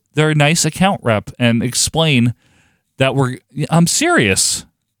their nice account rep and explain that I'm serious.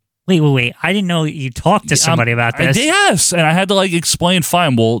 Wait. I didn't know you talked to somebody about this. Yes, and I had to explain,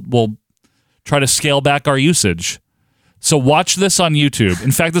 fine, we'll try to scale back our usage. So watch this on YouTube.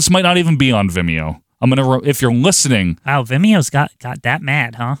 In fact, this might not even be on Vimeo. If you're listening. Wow, Vimeo's got that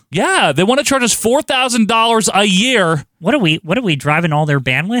mad, huh? Yeah, they want to charge us $4,000 a year. What are we driving all their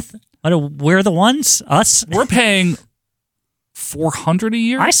bandwidth? We're the ones? Us? We're paying $400 a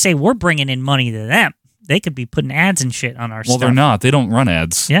year? I say we're bringing in money to them. they could be putting ads and shit on our stuff. Well, they're not. They don't run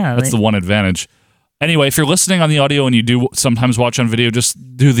ads. Yeah. That's the one advantage. Anyway, if you're listening on the audio and you do sometimes watch on video, just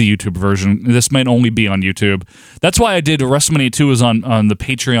do the YouTube version. This might only be on YouTube. That's why I did WrestleMania 2 is on the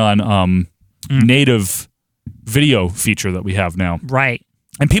Patreon native video feature that we have now. Right.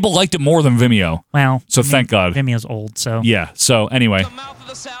 And people liked it more than Vimeo. Well, so thank God. Vimeo's old, so. Yeah. So anyway.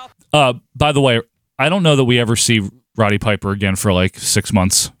 By the way, I don't know that we ever see Roddy Piper again for like 6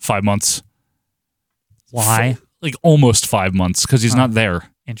 months, 5 months. Why? Like almost 5 months because he's not there.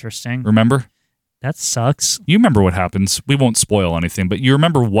 Interesting. Remember? That sucks. You remember what happens. We won't spoil anything, but you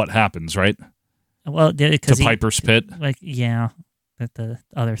remember what happens, right? Well, because to Piper's Pit. Like, yeah, the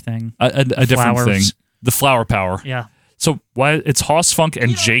other thing. A different thing. The flower power. Yeah. So why it's Hoss Funk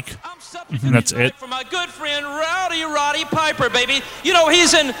and Jake. And that's it. For my good friend Roddy Piper, baby. You know,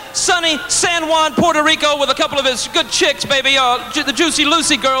 he's in sunny San Juan, Puerto Rico with a couple of his good chicks, baby, the Juicy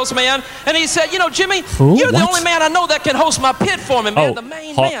Lucy girls, man. And he said, you know, Jimmy, you're the only man I know that can host my pit for me, man. The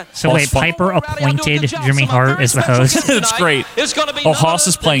main man. So wait, Piper appointed Jimmy Hart as the host? It's great. Hoss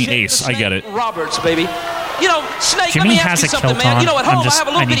is playing Ace. I get it. Roberts, baby. You know, Snake, Jimmy let me ask you something, man. You know, at home I have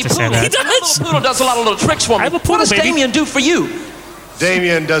a little bitty poodle. He does. Little poodle does a lot of little tricks for me. What does Damien do for you?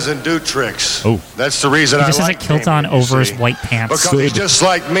 Damien doesn't do tricks. Oh. That's the reason I like He just has a kilt on over his white pants. Because he's just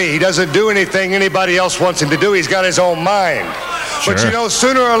like me. He doesn't do anything anybody else wants him to do. He's got his own mind. Sure. But you know,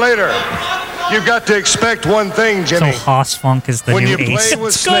 sooner or later, you've got to expect one thing, Jimmy. So Hoss Funk is the when new you play Ace.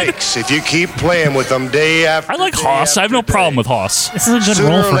 with snakes, if you keep playing with them day after I like day Hoss. I have no problem with Hoss. This is a good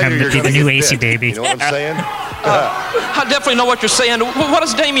role for him to be the new Acey baby. You know what I'm saying? I definitely know what you're saying. What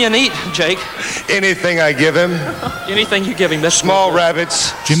does Damien eat, Jake? Anything I give him. Anything you give him. That's small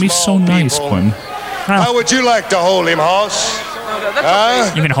rabbits. Jimmy's so nice, Quinn. How would you like to hold him, Hoss?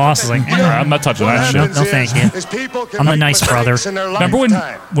 Even Hoss is like, I'm not touching that shit. No, thank you. I'm a nice brother. Remember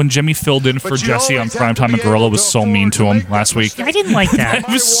when Jimmy filled in for Jesse on Primetime and Gorilla was so mean to him last week? I didn't like that.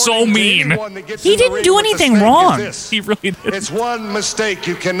 He was so mean. He didn't do anything wrong. He really did. It's one mistake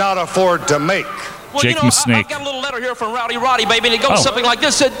you cannot afford to make. Well, Jake you know, Snake. I've got a little letter here from Roddy, baby, and it goes something like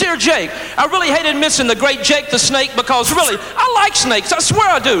this. It said, Dear Jake, I really hated missing the great Jake the Snake because really, I like snakes. I swear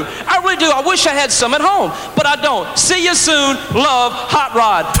I do. I really do. I wish I had some at home, but I don't. See you soon. Love, Hot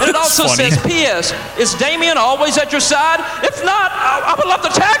Rod. And it also says, P.S. Is Damien always at your side? If not, I would love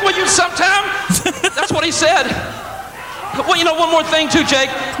to tag with you sometime. That's what he said. Well, you know, one more thing, too, Jake.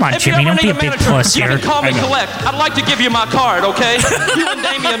 Come on, Jimmy, don't be a big puss you here. can call me Collect. I'd like to give you my card, okay? You and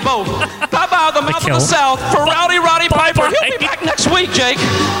Damien both. Bye-bye, the mouth of the South for Roddy Piper. He'll be back next week, Jake.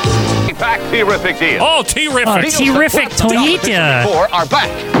 Back Terrific deal. Oh, Terrific. Terrific Toyota. Are back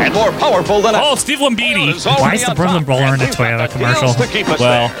and more powerful than Oh, Steve Lambidi. Why is the Brooklyn Brawler in a Toyota commercial?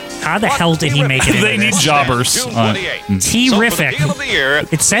 Well, how the hell did he make it into they need this? jobbers. Terrific.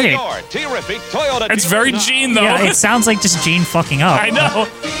 It said it. It's very Gene, though. Yeah, it sounds like just Gene fucking up. I know.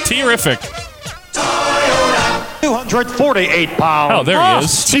 Terrific. 248 pounds. Oh, there he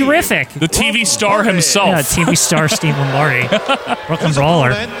is. Terrific. The TV star himself. Yeah, TV star Steve Lombardi. Brooklyn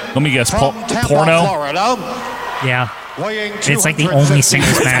Brawler. Let me guess. Porno? Yeah. It's like the only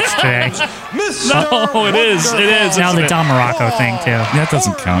singles match today. No, it is. It is. Now the Don Morocco thing, too. That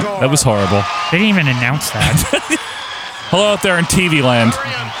doesn't count. That was horrible. They didn't even announce that. Hello out there in TV land.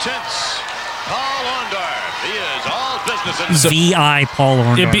 VI Paul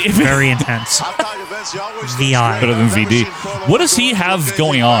Orndorff. Very intense. VI. Better than VD. What does he have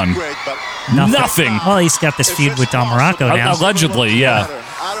going on? Nothing. Well, he's got this feud with Don Morocco now. Allegedly, yeah.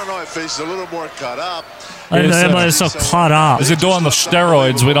 I don't know if he's a little more cut up. It's so caught up. Is it doing the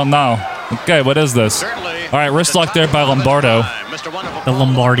steroids? We don't know. Okay, what is this? All right, wrist lock there by Lombardo. The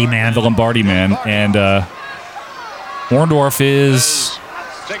Lombardi man. The Lombardi man. And Orndorff is...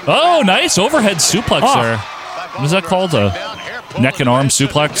 Oh, nice overhead suplex there. What is that called? A neck and arm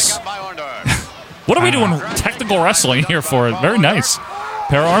suplex? What are we doing technical wrestling here for? Very nice.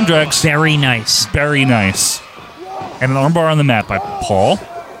 Pair of arm drags. Very nice. Very nice. And an armbar on the mat by Paul.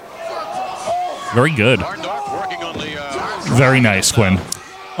 Very good. Very nice, Quinn.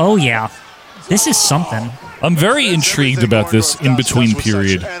 Oh, yeah. This is something. I'm very intrigued about this in-between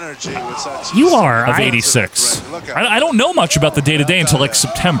period. You are. Of 86. I don't know much about the day-to-day until, like,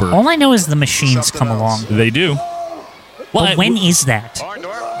 September. All I know is the machines come along. They do. Well, when is that?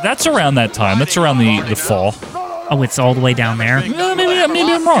 That's around that time. That's around the fall. Oh, it's all the way down there? Maybe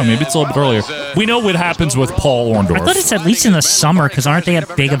I'm wrong. Maybe it's a little bit earlier. We know what happens with Paul Orndorff. I thought it's at least in the summer, because aren't they a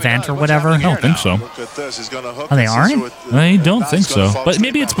big event or whatever? I don't think so. Oh, they aren't? I don't think so. But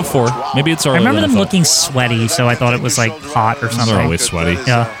maybe it's before. Maybe it's earlier. I remember them looking sweaty, so I thought it was, like, hot or something. They're always sweaty.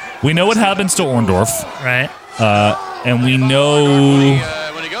 Yeah. We know what happens to Orndorff. Right. And we know...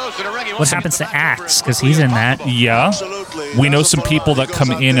 What happens to Axe? Because he's in that. Yeah. We know some people that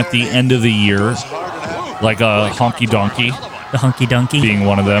come in at the end of the year, like a Honky Donkey. The Hunky Donkey. Being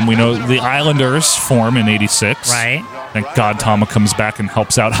one of them. We know the Islanders form in 86. Right. Thank God Tama comes back and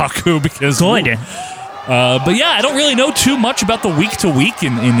helps out Haku because... Good. But yeah, I don't really know too much about the week-to-week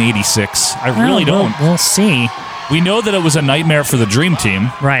in 86. I really don't. We'll see. We know that it was a nightmare for the Dream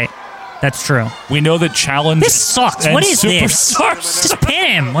Team. Right. That's true. We know that Challenge... This sucks. What is this? Just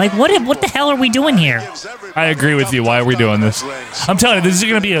pin him. Like, what the hell are we doing here? I agree with you. Why are we doing this? I'm telling you, this is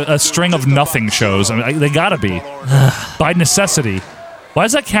going to be a string of nothing shows. I mean, they got to be. By necessity. Why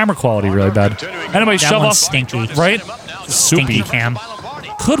is that camera quality really bad? Anyway, that shove off... stinky. Right? Stinky cam.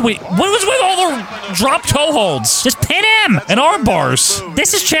 Could we... What was with all the drop toe holds? Just pin him! And arm bars.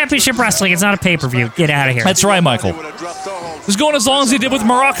 This is championship wrestling. It's not a pay-per-view. Get out of here. That's right, Michael. It's going as long as he did with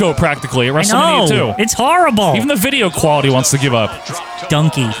Morocco, practically, at WrestleMania 2. It's horrible. Even the video quality wants to give up.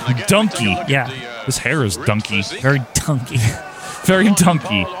 Donkey. Yeah. His hair is donkey. Very donkey. Very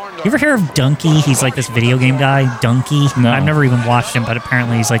donkey. You ever hear of Donkey? He's like this video game guy, Donkey. No. I've never even watched him, but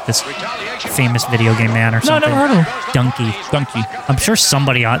apparently he's like this famous video game man or something. No, I never heard of him. Donkey. I'm sure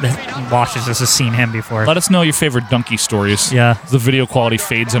somebody that watches this has seen him before. Let us know your favorite Donkey stories. Yeah. The video quality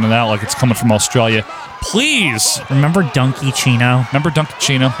fades in and out like it's coming from Australia. Please. Remember Donkey Chino? Remember Donkey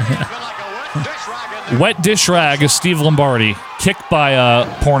Chino? Wet Dish Rag is Steve Lombardi. Kicked by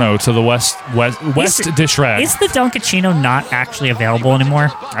Porno to the West Dish Rag. Is the Dunkachino not actually available anymore?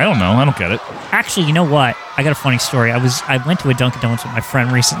 I don't know. I don't get it. Actually, you know what? I got a funny story. I went to a Dunkin' Donuts with my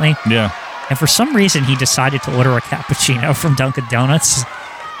friend recently. Yeah. And for some reason, he decided to order a cappuccino from Dunkin' Donuts.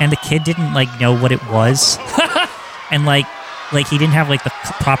 And the kid didn't, know what it was. And, he didn't have, the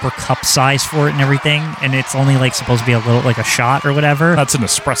proper cup size for it and everything. And it's only, supposed to be a little, a shot or whatever. That's an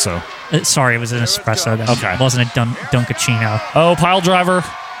espresso. Sorry, it was an espresso. That okay. It wasn't a Dunkachino. Oh, pile driver.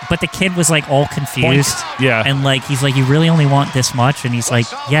 But the kid was, all confused. Boink. Yeah. And, he's like, you really only want this much? And he's like,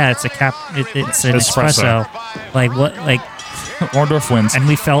 yeah, it's a it's an espresso. What, Orndorff wins. And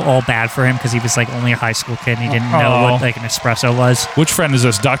we felt all bad for him because he was, only a high school kid and he didn't know what, an espresso was. Which friend is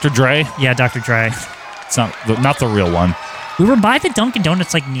this? Dr. Dre? Yeah, Dr. Dre. It's not the real one. We were by the Dunkin'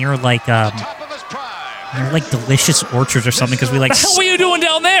 Donuts, near Delicious Orchards or something because we What the hell were you doing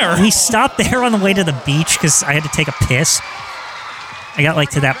down there? We stopped there on the way to the beach because I had to take a piss. I got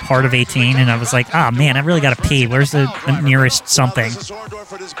to that part of 18 and I was like, man, I really got to pee. Where's the nearest something? So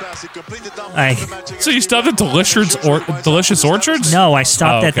you stopped at Delicious Orchards? No, I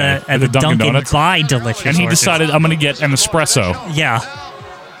stopped at the Dunkin' Donuts by Delicious and he Orchards. decided I'm going to get an espresso. Yeah.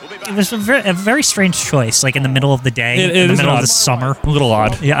 It was a very strange choice, in the middle of the day, in the middle of the summer. A little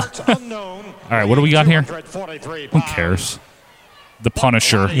odd. Yeah. All right, what do we got here? Who cares? The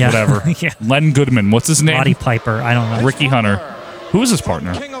Punisher, whatever. Yeah. Len Goodman, what's his name? Roddy Piper, I don't know. Ricky Hunter. Who is his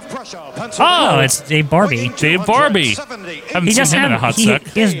partner? Oh, it's Dave Barbie. Dave Barbie. Haven't seen him in a hot sec.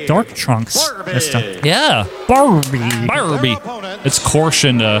 He has dark trunks this time. Yeah. Barbie. It's Korsh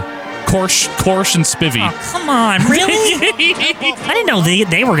and Spivvy. Oh, come on, really? I didn't know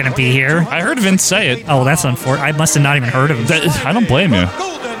they were going to be here. I heard Vince say it. Oh, that's unfortunate. I must have not even heard of him. I don't blame you.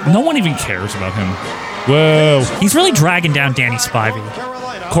 No one even cares about him. Whoa. He's really dragging down Danny Spivey.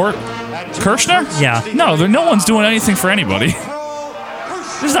 Kirshner? Yeah. No one's doing anything for anybody.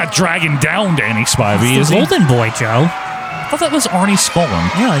 This is not dragging down Danny Spivey, is he? Golden Boy, Joe. I thought that was Arnie Skolin.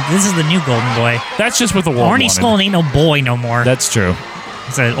 Yeah, this is the new Golden Boy. That's just what the world Arnie Skolin ain't no boy no more. That's true.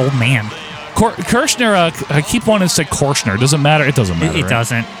 He's an old man. Kirshner, I keep wanting to say Korshner. Doesn't matter. It doesn't matter. It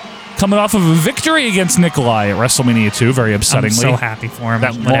doesn't. Coming off of a victory against Nikolai at WrestleMania 2, very upsettingly. I'm so happy for him.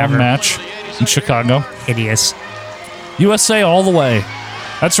 That long match in Chicago. Hideous. USA all the way.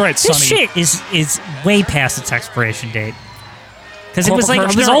 That's right, Sonny. This shit is way past its expiration date. Because it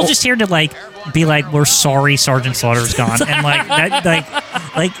was all just here to be we're sorry Sergeant Slaughter's gone. And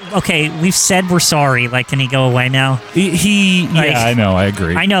okay, we've said we're sorry. Can he go away now? Yeah, I know, I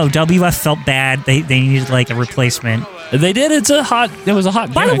agree. I know, WWF felt bad. They needed a replacement. They did. It was a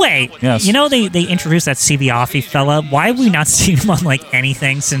hot By the way, yes. They introduced that Sibiafi fella. Why have we not seen him on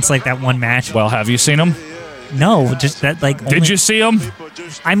anything since that one match? Well, have you seen him? No, just that Did you see him?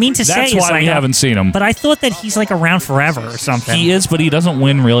 I mean to say that's why we haven't seen him. But I thought that he's around forever or something. He is, but he doesn't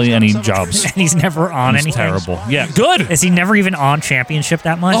win really any jobs. And he's never on anything. Terrible. Yeah, good. Is he never even on Championship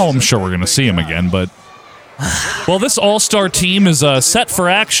that much? Oh, I'm sure we're going to see him again, but well, this all-star team is set for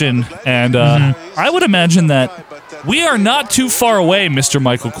action, and I would imagine that we are not too far away, Mr.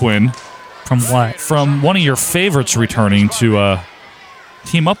 Michael Quinn. From what? From one of your favorites returning to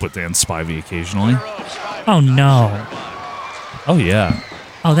team up with Dan Spivey occasionally. Oh, no. Oh, yeah.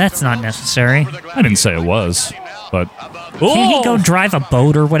 Oh, that's not necessary. I didn't say it was. But can he go drive a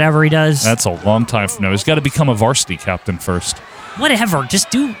boat or whatever he does? That's a long time from now. He's got to become a varsity captain first. Whatever.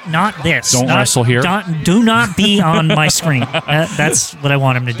 Just do not this. Don't wrestle here. Do not be on my screen. That's what I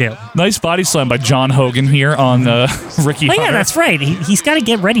want him to do. Nice body slam by John Hogan here on Ricky Hunter. Yeah, that's right. He's got to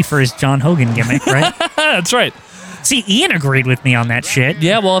get ready for his John Hogan gimmick, right? That's right. See, Ian agreed with me on that shit.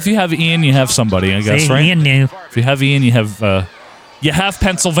 Yeah, well, if you have Ian, you have somebody, I guess, right? Ian knew. If you have Ian, you have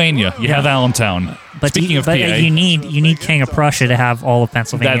Pennsylvania. You have Allentown. But Speaking of PA, you need King of Prussia to have all of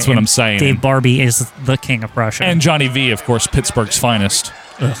Pennsylvania. That's what I'm saying. Dave Barbie is the King of Prussia. And Johnny V, of course, Pittsburgh's finest.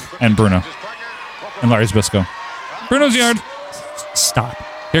 Ugh. And Bruno. And Larry Zbyszko. Bruno's yard. Stop.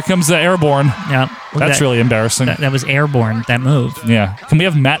 Here comes the Airborne. Yeah. That's really embarrassing. That was Airborne, that move. Yeah. Can we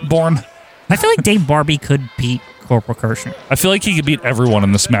have Matt Bourne? I feel like Dave Barbie could beat Corporal Kirshner. I feel like he could beat everyone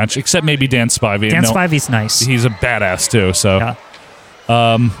in this match, except maybe Dan Spivey. Dan Spivey's nice. He's a badass, too, so... Yeah.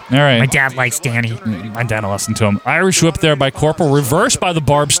 All right. My dad likes Danny. My dad will listen to him. Irish whip there by Corporal. Reversed by the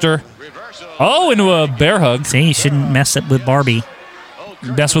Barbster. Oh, into a bear hug. See, you shouldn't mess it with Barbie.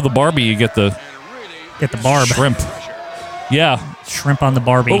 Mess with the Barbie, you get the barb. Shrimp. Yeah. Shrimp on the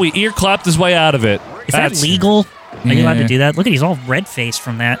Barbie. Oh, he ear clapped his way out of it. Is that legal? Are you allowed to do that? Look at he's all red-faced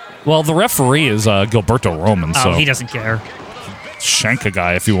from that. Well, the referee is Gilberto Roman, so... Oh, he doesn't care. Shank a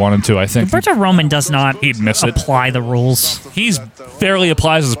guy if you wanted to, I think. Gilberto Roman does not apply the rules. He's barely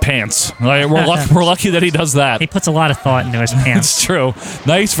applies his pants. Like, we're lucky that he does that. He puts a lot of thought into his pants. It's true.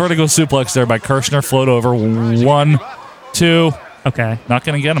 Nice vertical suplex there by Kirshner. Float over. 1, 2. Okay. Not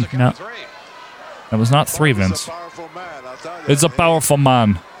going to get him. No. That was not 3, Vince. It's a powerful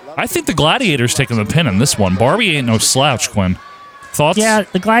man. I think the Gladiator's taking the pin in this one. Barbie ain't no slouch, Quinn. Thoughts? Yeah,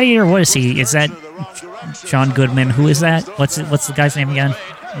 the Gladiator, what is he? Is that John Goodman? Who is that? What's the guy's name again?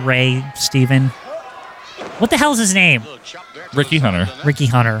 Ray, Steven. What the hell's his name? Ricky Hunter. Ricky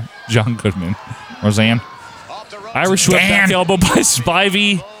Hunter. John Goodman. Roseanne. Irish whip back elbow by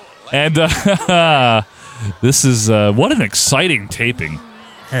Spivey. And this is, what an exciting taping.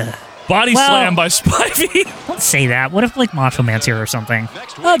 Body slam by Spivey. Don't say that. What if, like, Macho Man's here or something?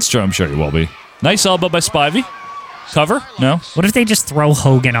 That's true. I'm sure he will be. Nice elbow by Spivey. Cover? No. What if they just throw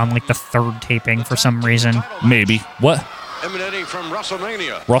Hogan on, like, the 3rd taping for some reason? Maybe. What? Emanating from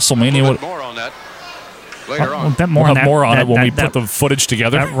WrestleMania. WrestleMania? What? More on that later on. We'll bet more we'll on have that, more on that, it when that, we that, put the footage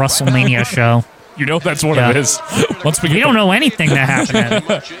together. That WrestleMania show. You know that's what it is. Once we don't know anything that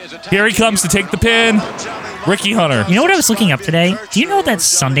happened. Here he comes to take the pin. Ricky Hunter. You know what I was looking up today? Do you know that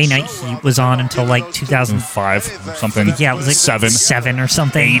Sunday Night Heat was on until like 2005 or something? Yeah, it was like 7 or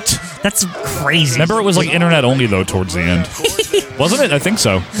something. 8. That's crazy. Remember, it was like internet only though towards the end, wasn't it? I think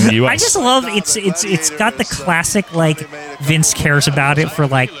so. In the US. I just love it's got the classic like Vince cares about it for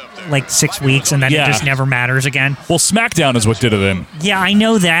like 6 weeks and then it just never matttters again. Well, SmackDown is what did it then. Yeah, I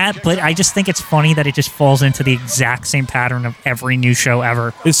know that, but I just think it's funny that it just falls into the exact same pattern of every new show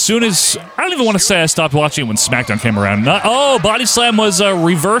ever. As soon as I don't even want to say I stopped watching it when SmackDown came around. Body slam was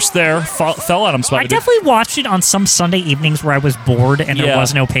reversed there, fell on him. I definitely watched it on some Sunday evenings where I was bored and there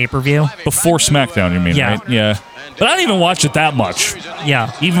was no pay-per-view. Before SmackDown, you mean? Yeah. Right? Yeah. But I didn't even watch it that much.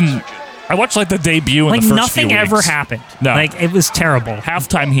 Yeah. Even I watched like the debut in the first few weeks. Nothing ever happened. No. Like it was terrible.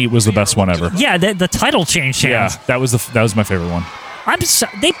 Halftime Heat was the best one ever. Yeah, the title change. Yeah, that was my favorite one.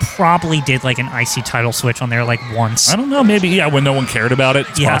 They probably did like an IC title switch on there like once. I don't know, maybe when no one cared about it.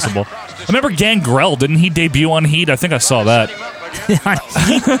 It's possible. I remember Gangrel, didn't he debut on Heat? I think I saw that.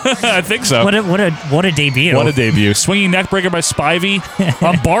 I think so. What a debut! What a debut! Swinging neckbreaker by Spivey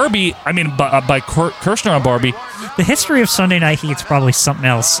on Barbie. I mean, by Kirshner on Barbie. The history of Sunday Night Heat's probably something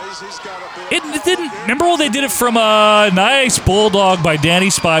else. It didn't. Remember when they did it from nice Bulldog by Danny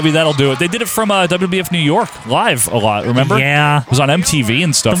Spivey? That'll do it. They did it from WWF New York live a lot. Remember? Yeah, it was on MTV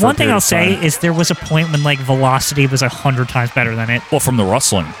and stuff. The one thing I'll say is there was a point when like Velocity was 100 times better than it. Well, from the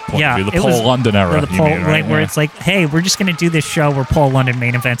wrestling point of view, the Paul was, London era, where it's like, hey, we're just gonna do this show where Paul London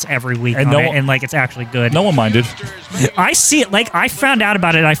main events every week, and like it's actually good. No one minded. I see it. Like I found out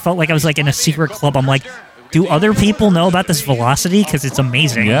about it. I felt like I was like in a secret club. I'm like, do other people know about this Velocity? Because it's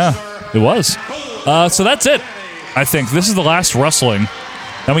amazing. Yeah, it was. So that's it. I think this is the last wrestling.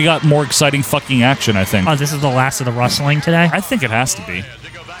 Then we got more exciting fucking action, I think. Oh, this is the last of the wrestling today? I think it has to be.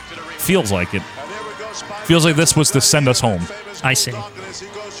 Feels like it. Feels like this was to send us home. I see.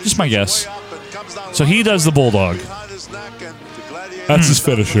 Just my guess. So he does the Bulldog. That's his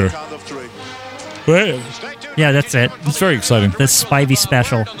finisher. Right. Yeah, that's it. It's very exciting. The Spivey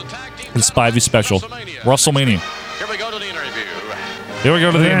special. The Spivey special. WrestleMania. Here we go to the interview. Here we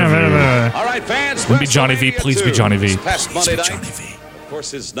go to the interview. All right, fans. Be Johnny V. Please be Johnny V. Past Monday night. Johnny V. Of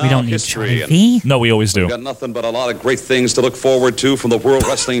course, it's now We don't need history. Johnny V. No, we always do. We've got nothing but a lot of great things to look forward to from the World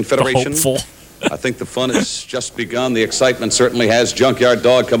Wrestling Federation. Hopeful. I think the fun has just begun. The excitement certainly has. Junkyard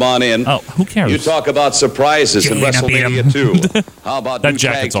Dog, come on in. Oh, who cares? You talk about surprises in WrestleMania 2. How about that new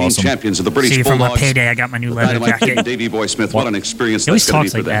tag team champions of the British See, Bulldogs? for my payday, I got my new leather jacket. Davey Boy Smith, what an experience He always that's going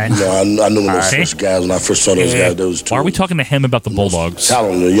to talks be for like them. that. I knew those first guys when I first saw those guys. Those two. Why are we talking to him about the Bulldogs?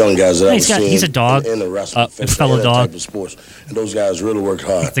 Talented, the young guys that I was seeing he's a dog. in the wrestling, A fellow dog. type of sports. And those guys really worked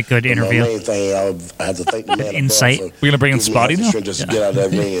hard. It's a good interview. The main thing, I have to thank the man. Insight. We're going to bring in Spotty now? Just to get out of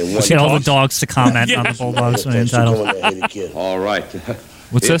that ring and Get all the dogs to comment on the Bulldogs when entitled. All right.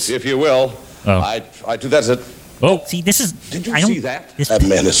 What's this? If you will. I do that as a... Oh. See, this is... Did you see that? That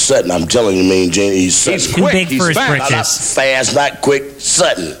man is Sutton. I'm telling you, man, Jane, he's Sutton. He's too quick. big for his fast. britches. Not fast, not quick,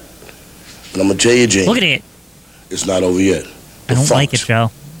 Sutton. And I'm going to tell you, Jane. Look at it. It's not over yet. I don't like it, Joe.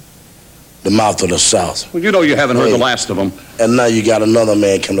 The mouth of the South. Well, you know you haven't heard the last of them. And now you got another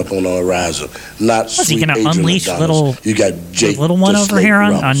man coming up on the horizon. Not What's he sweet going to Adrian unleash Adonis. You got Jake little one the over Snake here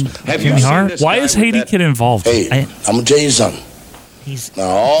on Roberts. Jimmy Hart? Why is Haiti Kid involved? Hey, I'm going to tell you something.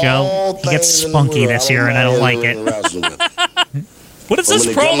 Joe, he gets spunky this year, and I don't like it. What is this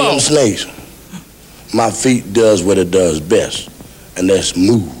when it comes to them promo? snakes, my feet does what it does best, and that's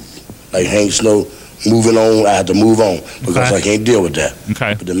move. Like Hank Snow moving on, I have to move on because I can't deal with that.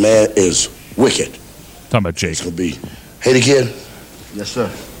 Okay. But the man is wicked. Talking about Jake. It's going to be, hey, the kid. Yes, sir.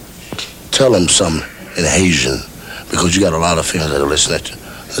 Tell him something in Haitian because you got a lot of fans that are listening to you.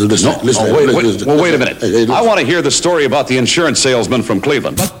 Listen, wait a minute. I want to hear the story about the insurance salesman from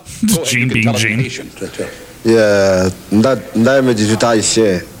Cleveland. Gene being Gene. Yeah, nda me 18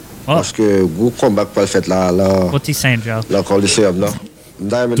 haïtien. Parce que gros combat pour le fait là. What's he saying, Joe? Là, Coliseum,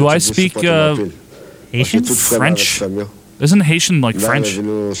 non? Do I speak Haitian? French? Isn't Haitian like French? I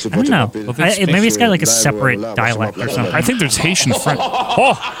don't know. Maybe it's got like a separate dialect or something. I think there's Haitian French.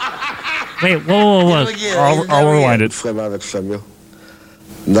 Oh! Wait, whoa. I'll rewind it.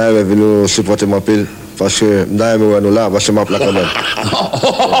 Nda me venu supporter mon pile. Parce que nda me nous là, parce que m'a plat quand même.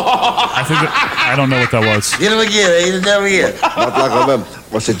 I don't know what that was. Get him again. M'a plat quand même.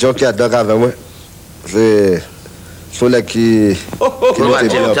 Parce que John qui a deux avec moi. C'est celui qui Tell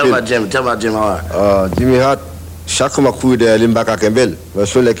about Jim Hart. Jimmy Hart, chaque fois que je suis à Kembel, mais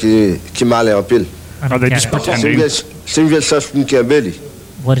celui qui m'a allé en pile. Are they just pretending? C'est une vieille sauce pour Kembel.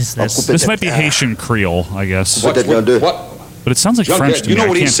 What is this? This might be Haitian Creole, I guess. What? But it sounds like French to me. You know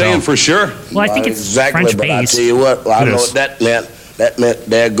what he's saying for sure? Well, I think it's exactly, French but I based. tell you what, I know what that meant. That meant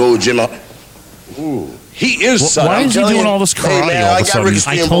there goes Jim. He is. Why is he doing all this karate Hey man, all I of a got Ricky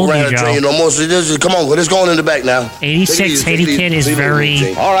sudden? I Steamboat told you, around Joe. train no more. So come on, let's go on in the back now. 86 Haiti Kid is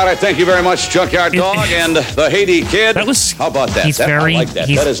very... All right, I thank you very much, Junkyard Dog and the Haiti Kid. How about that? He's very... I like that.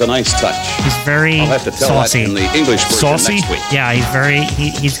 That is a nice touch. He's very I'll have to tell saucy. that in the English version Saucy? next week. Yeah, he's very...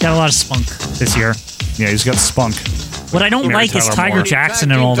 He's got a lot of spunk this year. Yeah, he's got spunk. What I don't Mary like is Tyler Tiger Moore.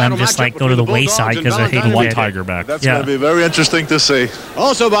 Jackson and all them just like go to the wayside because of Haiti One Kid. Tiger back. That's going to be very interesting to see.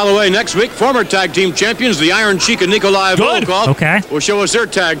 Also, by the way, next week, former tag team champions, the Iron Sheik and Nikolai Volkov, will show us their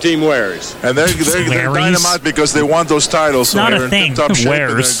tag team wares. And they're dynamite because they want those titles. It's not a thing.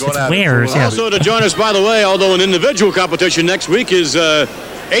 Wares. It's wares, yeah. Also, to join us, by the way, although an individual competition next week, is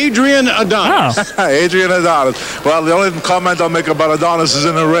Adrian Adonis. Adrian Adonis. Well, the only comment I'll make about Adonis is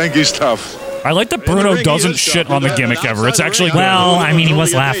in the ring, he's tough. I like that Bruno doesn't shit on the gimmick ever. It's actually good. Well, I mean, he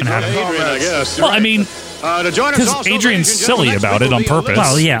was laughing at it. Adrian, I guess. Well, I mean, because Adrian's silly about it on purpose.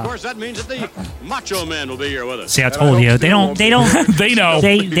 Well, yeah. Of course, that means that the Macho Man will be here with us. See, I told you. They don't. They know.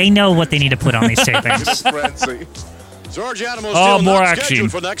 They know what they need to put on these tapings. George Adams still more not action.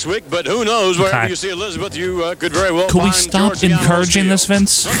 scheduled for next week, but who knows? Wherever you see Elizabeth, you could very well Could we find stop George encouraging this,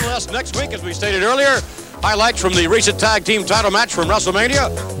 Vince? Nonetheless, next week, as we stated earlier, highlights from the recent tag team title match from WrestleMania.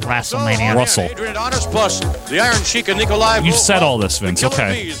 Russell. Adrian Adonis plus the Iron Sheik and Nikolai You've Volkov. said all this, Vince. The Killer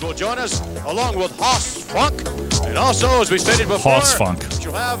Okay. Bees will join us along with Hoss Funk, and also, as we stated before, Hoss Funk.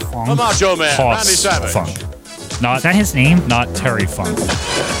 you'll have the Macho Man, Randy Hoss Savage. Funk. Not Is that his name? Not Terry Funk.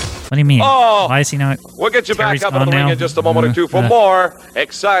 What do you mean? Oh. Why is he not? We'll get you back Terry's up in the gone ring now? in just a moment or two for more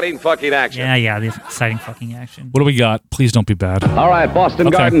exciting fucking action. Yeah, the exciting fucking action. What do we got? Please don't be bad. All right, Boston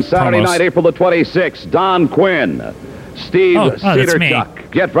Garden, Saturday promos. night, April the 26th. Don Quinn, Steve that's me.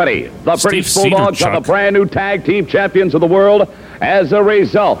 Cedarchuk. Get ready. The Steve British Bulldogs are the Cedarchuk. brand new tag team champions of the world as a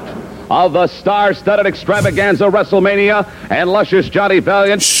result of the star-studded extravaganza WrestleMania and luscious Johnny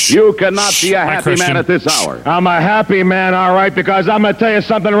Valiant. You cannot be a happy man at this hour. I'm a happy man, all right, because I'm going to tell you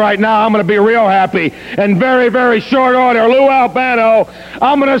something right now. I'm going to be real happy. In very, very short order, Lou Albano,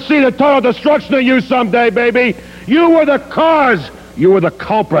 I'm going to see the total destruction of you someday, baby. You were the cause You were the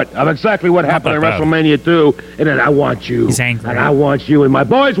culprit of exactly what happened at WrestleMania 2, and then I want you. He's angry. And I want you, and my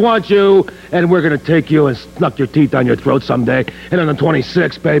boys want you, and we're going to take you and snuck your teeth down your throat someday. And on the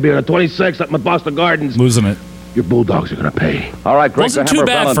 26th, baby, on the 26th at my Boston Gardens. Losing it. Your Bulldogs are going to pay. All right, great Wasn't to have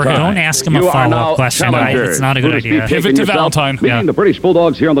too her bad for him. Don't ask him a follow-up question. It's not a good idea. Give it to Valentine. Meeting the British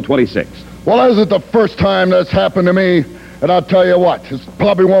Bulldogs here on the 26th. Well, this isn't the first time that's happened to me, and I'll tell you what, this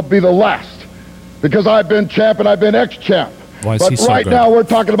probably won't be the last, because I've been champ and I've been ex-champ. Why is but he so right good? now we're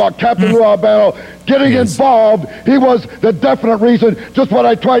talking about Captain Lou Albano getting involved. He was the definite reason, just what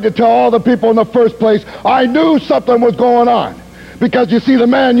I tried to tell all the people in the first place. I knew something was going on, because you see, the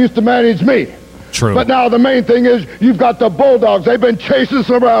man used to manage me. True. But now the main thing is you've got the Bulldogs. They've been chasing us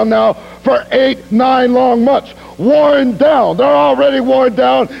around now for 8-9 long months. Worn down. They're already worn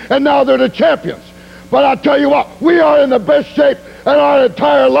down, and now they're the champions. But I'll tell you what, we are in the best shape in our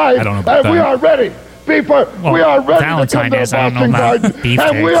entire life, I don't know about and that. we are ready. Beefer, we are ready Valentine to come is. to I don't know Boston about Garden,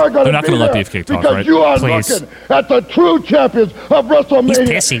 Beefcake. and we are going They're not to be gonna let there Beefcake talk, because right? you are Please. looking at the true champions of He's WrestleMania,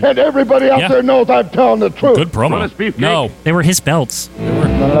 pissy. and everybody out there knows I'm telling the truth. Good promo. No. They were his belts.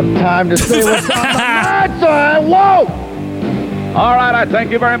 Don't have time to say what's on the match. I won't. All right, I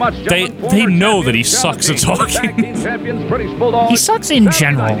thank you very much, They know that he sucks at talking. He sucks in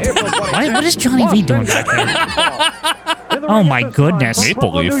general. What is Johnny V doing back there? Oh my goodness.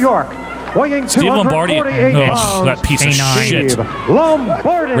 Maple Leaf. New York. Steve Lombardi. Ugh, that piece of shit.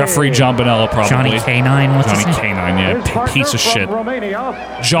 Referee John Bonella, probably. Johnny K9. What's Johnny his name? K9, yeah. Piece of shit.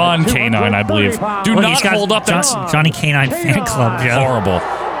 John K9, I believe. Do Look, not he's got hold up that. Johnny K9 fan club, Joe. Horrible.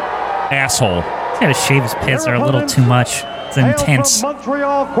 Asshole. He's got to shave his pits. They're a little too much. It's intense.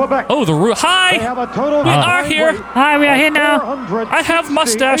 Oh, the root. Hi! We are here. Hi, we are here now. I have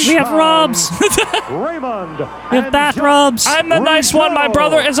mustache. We have robes. We have bathrobes. I'm the nice one. My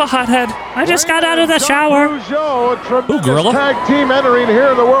brother is a hothead. I just got out of the shower. Ooh, Gorilla. Tag team entering here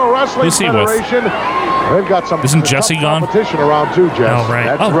in the World Wrestling Who's he with? Federation. They've got some Isn't Jesse gone? competition around too, Jess. Oh, right.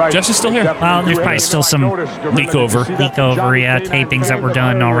 That's Oh, right. Jesse's still here. Well, there's probably still some Leakover. tapings that were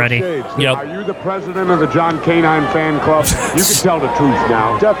done already. Yep. Are you the president of the John K9 fan club? You can tell the truth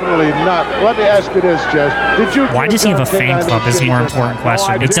now. Definitely not. Let me ask you this, Jess. Did you? Why does he have a fan club is a more important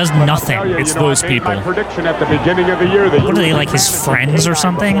question. It does nothing. It's those people. Prediction at the beginning of the year that What are they, like his friends or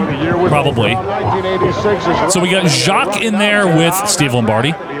something? Probably. 1986 So we got Jacques in there with Steve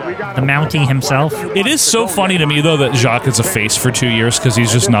Lombardi. The Mountie himself. It is so funny to me, though, that Jacques is a face for 2 years because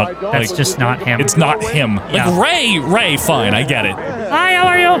he's just not. That's just not him. It's not him. Yeah. Like Ray, fine, I get it. Hi, how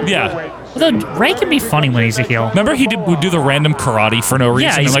are you? Yeah. Although Ray can be funny when he's a heel. Remember would do the random karate for no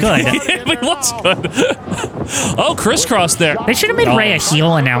reason? Yeah, he's and good. He looks good. Oh, crisscross there. They should have made Ray a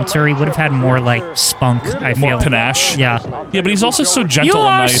heel announcer. He would have had more like spunk. I feel. More panache. Yeah. Yeah, but he's also so You gentle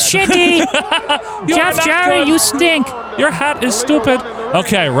are and nice. shitty. You are Jeff not Jarrett, good. you stink. Your hat is stupid.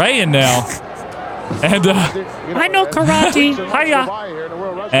 Okay, Ray in now. And I know karate. hiya.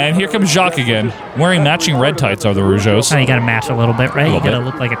 And here comes Jacques again, wearing matching red tights are the Rougeaus. Oh, you got to match a little bit, right? You got to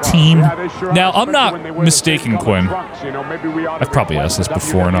look like a team. Now, I'm not mistaken, Quinn. I've probably asked this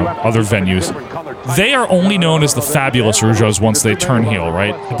before in other venues. They are only known as the Fabulous Rougeaus once they turn heel,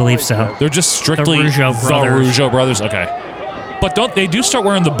 right? I believe so. They're just strictly The Rougeau brothers. Rougeau brothers. Okay. But they do start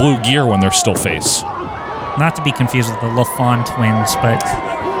wearing the blue gear when they're still face. Not to be confused with the Lafon twins, but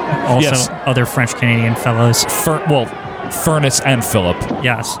also Yes. other French-Canadian fellows. Furnace and Phillip.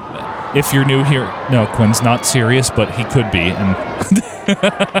 Yes. If you're new here, no, Quinn's not serious, but he could be. And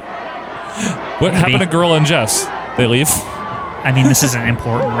what happened to Girl and Jess? They leave? I mean, this isn't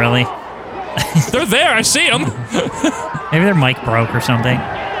important, really. They're there. I see them. Maybe their mic broke or something.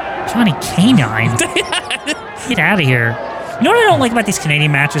 Johnny K9. Get out of here. You know what I don't like about these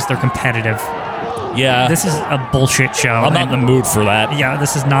Canadian matches? They're competitive. Yeah. This is a bullshit show. I'm not in the mood for that. Yeah,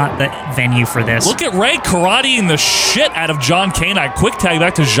 this is not the venue for this. Look at Ray karateing the shit out of John K9. Quick tag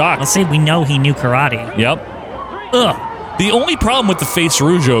back to Jacques. Let's say we know he knew karate. Yep. Ugh. The only problem with the face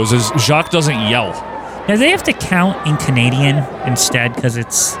Rougeaus is Jacques doesn't yell. Now, they have to count in Canadian instead because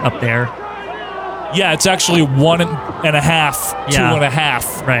it's up there. Yeah, it's actually 1.5,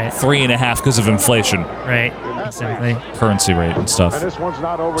 2.5, right, 3.5 because of inflation. Right, exactly. Currency rate and stuff.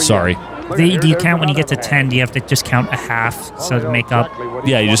 Sorry. Do you count when you get to 10? Do you have to just count a half so to make up?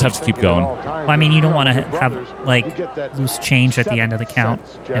 Yeah, you just have to keep going. Well, I mean, you don't want to have like loose change at the end of the count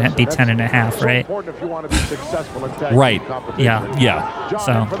and it'd be 10.5, right? Right. Yeah. Yeah.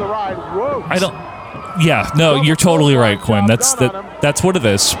 So I don't. Yeah, no, you're totally right, Quinn. That's what it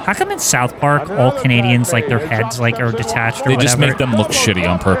is. How come in South Park all Canadians like their heads like are detached or They whatever? just make them look shitty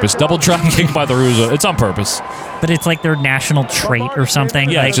on purpose. Double drop kick by the Russo. It's on purpose. But it's like their national trait or something.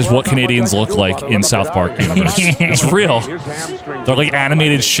 Yeah, like, it's just what Canadians look like in South Park universe. It's real. They're like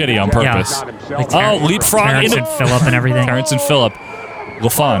animated shitty on purpose. Yeah. Like leapfrog Terrence and Phillip and everything. Terrence and Phillip.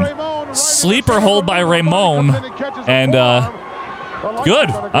 LaFon. Sleeper hold by Ramon. And, good.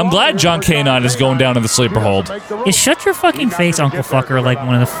 I'm glad John K9 is going down in the sleeper hold. Is Shut Your Fucking Face, Uncle Fucker, like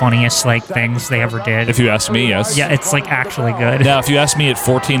one of the funniest like things they ever did? If you ask me, yes. Yeah, it's like actually good. Now, if you ask me at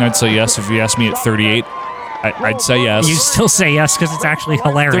 14, I'd say yes. If you ask me at 38, I'd say yes. You still say yes because it's actually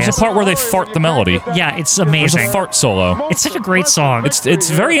hilarious. There's a part where they fart the melody. Yeah, it's amazing. There's a fart solo. It's such a great song.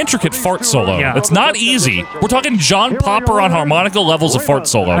 It's very intricate fart solo. Yeah. It's not easy. We're talking John Popper on harmonica levels of fart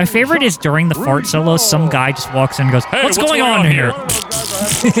solo. My favorite is during the fart solo, some guy just walks in and goes, Hey, what's going on here?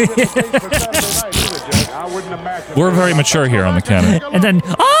 We're very mature here on the Canon. And then,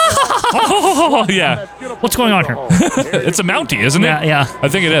 oh, yeah. What's going on here? It's a Mountie, isn't it? Yeah. I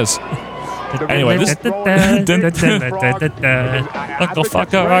think it is. Anyway, this... Uncle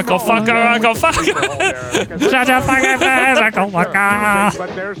fucker, Uncle fucker, Uncle fucker. Shut your fucking face, Uncle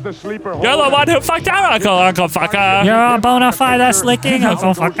fucker. You're the one who fucked out, Uncle fucker. You're a bona fide slicking,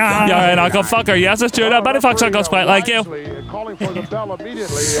 Uncle fucker. You're an Uncle fucker. Yes, it's true. Nobody fucks uncles quite like you.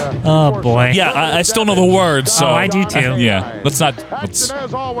 Oh, boy. Yeah, I still know the words, so... Oh, I do, too. Yeah, let's... I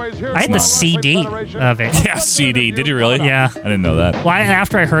had the CD of it. Yeah, CD. Did you really? Yeah. I didn't know that. Well,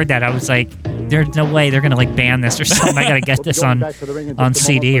 after I heard that, I was like, there's no way they're going to like ban this or something. I got to get this on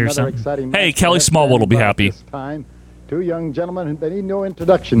CD or something. Hey, Kelly Smallwood will be happy. Two young gentlemen, they need no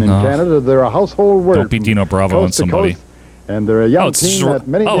introduction in Canada. They're a household word. Don't be Dino Bravo on somebody. And they're a young team that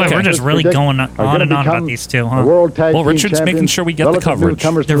many we're just really going on and on about these two, huh? Well, Richard's making sure we get the coverage.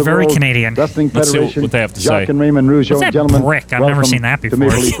 They're very Canadian. Let's see what they have to say. Jacques and Raymond Rougeau, What's that gentlemen, brick? I've never seen that before. To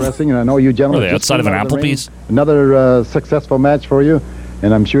Maple Leaf Wrestling, and I know you gentlemen. Are they outside of an Applebee's? Another successful match for you.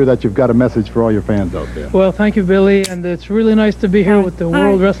 And I'm sure that you've got a message for all your fans out there. Well, thank you, Billy. And it's really nice to be here with the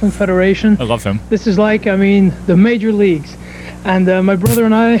World Wrestling Federation. I love him. This is like, the major leagues. And my brother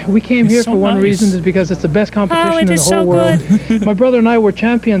and I, we came here for one reason, is because it's the best competition in the whole world. My brother and I were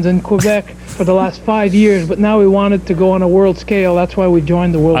champions in Quebec for the last 5 years, but now we wanted to go on a world scale. That's why we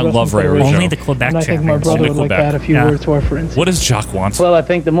joined the World Wrestling Federation. Only the Quebec And I think my brother would like to add a few words to our friends. What does Jacques want? Well, I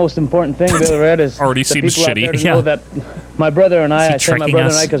think the most important thing, Billy Red, is already seems people shitty. out there to know that my brother and I say my brother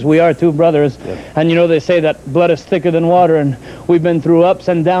and I because we are two brothers, and they say that blood is thicker than water, and we've been through ups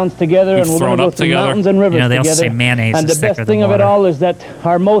and downs together, and we're going to go through mountains and rivers they also together. say mayonnaise And is the best thicker thing than of it water. all is that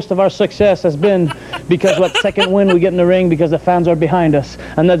most of our success has been because what second win we get in the ring because the fans are behind us,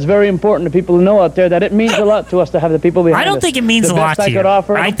 and that's very important to people to know out there that it means a lot to us to have the people behind us. I don't think it means the a lot best to you. I could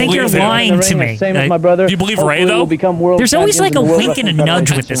offer, I think you're lying to me. Same as my brother. Do you believe Ray, though? There's always like a wink and a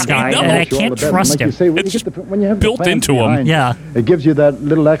nudge with this guy, and I can't trust him. It's built into him. Yeah. It gives you that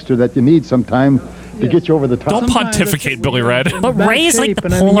little extra that you need sometime to get you over the top. Don't pontificate, Billy Red. But Ray is like the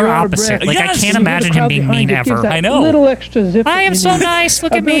polar opposite. Like, I can't imagine him being mean ever. I know. Little extra zip. I am so nice.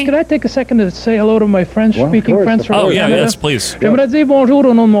 Look at me. Could I take a second to say hello to my French-speaking friends from Canada? Yes, please. J'aimerais dire bonjour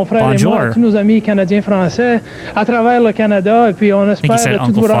au nom de mon frère et moi, tous nos amis canadiens français à travers le Canada, et puis on espère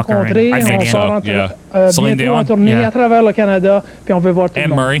tous vous rencontrer. On sort bientôt en tournée à travers le Canada, puis on veut voir tout le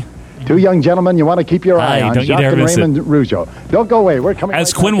monde. Murray. Two young gentlemen you want to keep your eye on, Jacques and Raymond Rougeau. Don't go away. We're coming.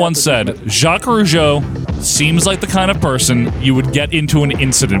 As Quinn once said, Jacques Rougeau seems like the kind of person you would get into an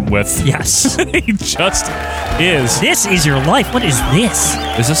incident with. Yes. He just is. This is your life. What is this?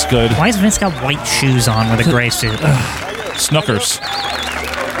 Is this good? Why has Vince got white shoes on with a gray suit? Snookers.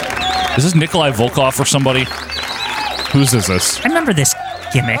 Is this Nikolai Volkov or somebody? Whose is this? I remember this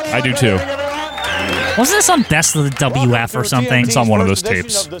gimmick. I do too. Wasn't this on Best of the WWF or something? It's on one of those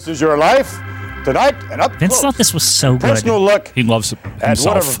tapes. This is your life tonight and up Vince thought this was so good. Personal look. He loves At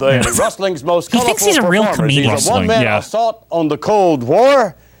one of himself. the wrestling's most He thinks he's a real comedian. He's a one-man assault on the Cold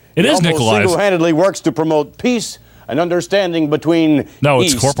War. It is He almost Nikolai's. single-handedly works to promote peace and understanding between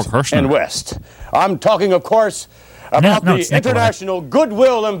it's East Corporal Kirshner. and West. I'm talking, of course, about No, the it's Nikolai. international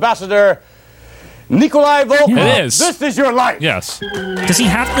goodwill ambassador, Nikolai Volkov. It is. This is your life. Yes. Does he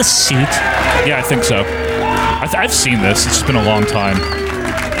have the suit? Yeah, I think so. I've seen this. It's been a long time.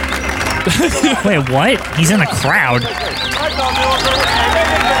 Wait, what? He's in the crowd.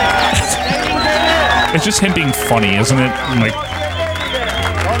 It's just him being funny, isn't it? Like,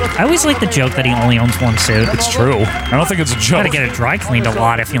 I always like the joke that he only owns one suit. it's true. I don't think it's a joke. Gotta get it dry cleaned a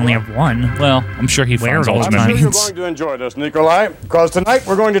lot if you only have one. Well, I'm sure he Wear finds it all the ultimate time. I'm sure you're means. going to enjoy this, Nikolai, because tonight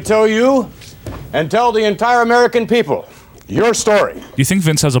we're going to tell you and tell the entire American people your story. Do you think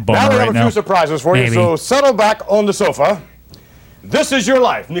Vince has a boner Now we have right a now? few surprises for you, so settle back on the sofa. This is your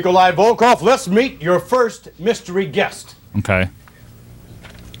life, Nikolai Volkov. Let's meet your first mystery guest. Okay.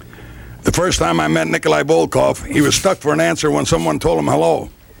 The first time I met Nikolai Volkov, he was stuck for an answer when someone told him hello.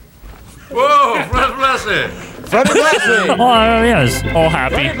 Whoa, Fred Blassie. Freddie Blassie. Oh, yes. All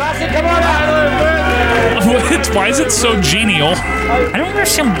happy. Freddie Blassie, come on out. Why is it so genial? I don't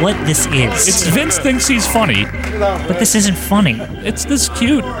understand what this is. It's Vince thinks he's funny. But this isn't funny. It's this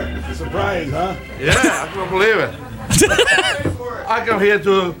cute. Surprise, huh? Yeah, I can't believe it. I come here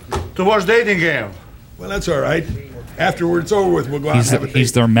to watch dating game. Well, that's all right. After it's over with, we'll go out and have a date.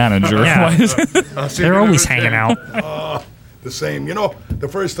 He's their manager. Yeah. They're always hanging out. The same. You know, the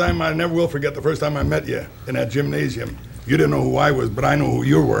first time, I never will forget the first time I met you in that gymnasium. You didn't know who I was, but I know who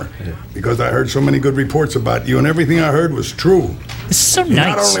you were. Because I heard so many good reports about you, and everything I heard was true. This is so He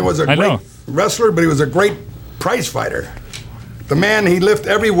nice. not only was a great wrestler, but he was a great prize fighter. The man, he lifted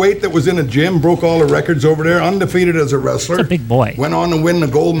every weight that was in a gym, broke all the records over there, undefeated as a wrestler. He's a big boy. Went on to win the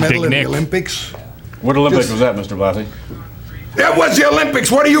gold medal Big in Nick. the Olympics. What Olympics was that, Mr. Blassie? That was the Olympics.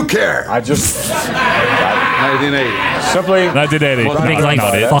 What do you care? I just... 1980. Simply... 1980. Big No, like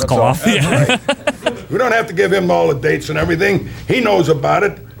not it. fuck off. We don't have to give him all the dates and everything. He knows about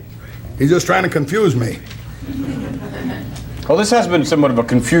it. He's just trying to confuse me. Well, this has been somewhat of a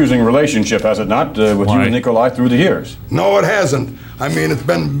confusing relationship, has it not, with you and Nikolai through the years? No, it hasn't. I mean, it's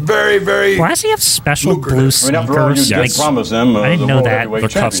been very, very... Why does he have special blue sneakers? After all, you did promise him I didn't the know World that. Heavyweight They're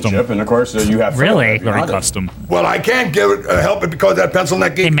Championship, custom. and of course, you have... Really? Very custom. Well, I can't give it, help it because that pencil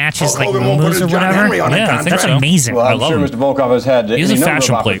neck... They match his like Hogan won't put Lumas his or John whatever. Henry on Yeah, I that think That's so. amazing. Well, I I'm love sure him. Mr. Volkov has had He's any a number of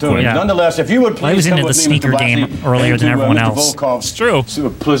fashion plate queen. opportunities. Yeah. Nonetheless, if you would please Well, he was come into with the me, sneaker Mr. game Blassie, earlier than into, everyone Mr. else. Volkov's It's true.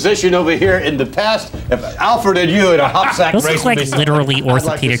 position over here in the past. If Alfred and you in a hop sack Those race look like would be- literally I'd like to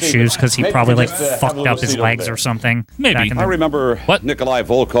orthopedic see shoes them. because he Maybe probably like just, have a fucked little up his seat over legs there. or something. Maybe. Back in I the- remember What? Nikolai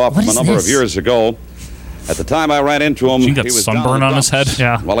Volkov What from a is number this? of years ago. At the time I ran into him, He he got was sunburn down on his head.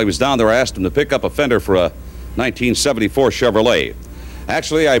 Yeah. While he was down there, I asked him to pick up a fender for a 1974 Chevrolet.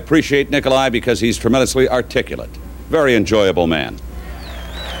 Actually, I appreciate Nikolai because he's tremendously articulate. Very enjoyable man.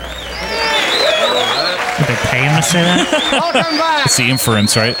 Did they pay him to say that? Welcome back. It's the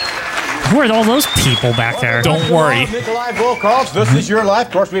inference, right? Who are all those people back there? Don't worry. Nikolai Volkov, this is your life.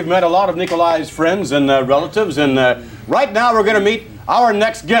 Of course, we've met a lot of Nikolai's friends and relatives, and right now we're going to meet our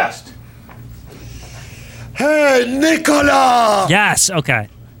next guest. Hey, Nicola! Yes, okay.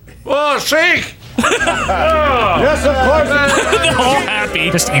 Oh, shake! Yes, of course. All happy.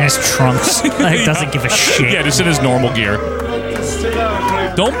 Just in his trunks. Like, doesn't give a shit. Yeah, just in his normal gear.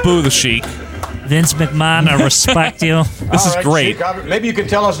 Don't boo the Sheik. Vince McMahon, I respect you. This is All right, great. Sheik, maybe you can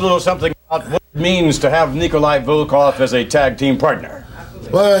tell us a little something about what it means to have Nikolai Volkov as a tag team partner.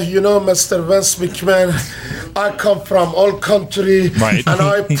 Well, you know, Mr. Vince McMahon, I come from all country, Right. and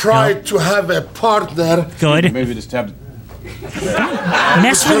I pride to have a partner. Good. Maybe just have...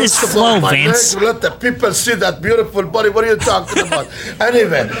 Mess with his flow, My Vince. leg, let the people see that beautiful body. What are you talking about?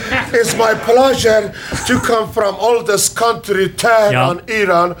 Anyway, it's my pleasure to come from all this country, Tehran,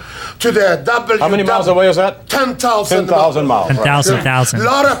 Iran, to the WWF. How many miles away is that? 10,000 10,000 miles. 10,000. A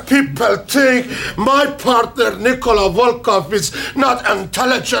lot of people think my partner Nikola Volkov is not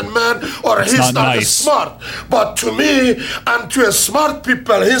intelligent man or It's he's not not nice. smart. But to me and to smart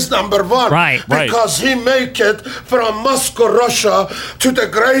people, he's number one. Right. Because he make it from Moscow, Russia to the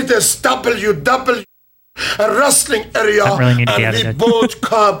greatest WWF wrestling area, That really need to be and we edited. both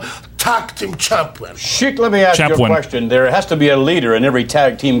come tag team champions. Sheik, let me ask you a question. There has to be a leader in every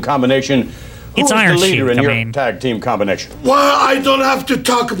tag team combination. Who It's is Iron the leader Sheik, in I your mean. tag team combination? Well, I don't have to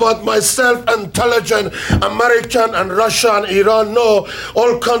talk about myself, intelligent American and Russia and Iran. No,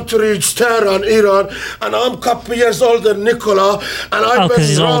 all countries, Tehran, Iran. And I'm a couple years older than Nicola. And I've 'cause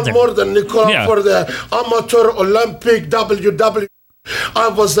he's been around older. more than Nicola Yeah. for the amateur Olympic WWF. I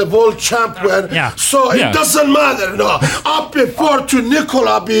was the world champion. Yeah. So Yeah. it doesn't matter, no. I prefer to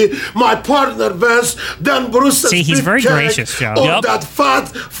Nicola be my partner, Vince, than Bruce. See, he's very gracious, Joe. Or Yep. that fat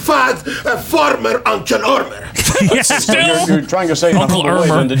farmer, Uncle Ormer. So you're trying to say in a Uncle humble way,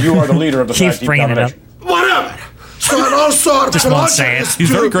 Irma. then, that you are the leader of the Keeps tag team bringing it up. combination. Whatever. So and also our Just won't say pleasure it. is He's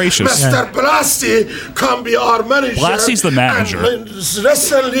to very gracious. Mr. Blassie can be our manager. Blassie's the manager. And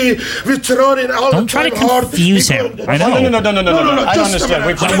recently we thrown in all Don't the try to time hard. confuse him. I know. No. just I a understand.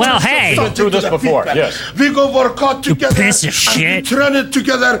 minute. We've Well, hey. been through this To the before. people. Yes. We go work out together. piece of and shit. we train it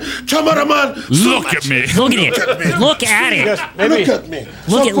together. Cameraman, Look at me. Look at it. Look at it. Yes, maybe. Look at me.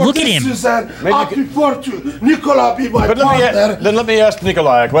 Look So for at this him. reason, Maybe I you prefer to Nicola be my But partner. let me ask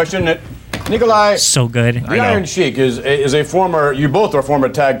Nikolai a question. Nikolai. So good. The Iron Sheik is a former, you both are former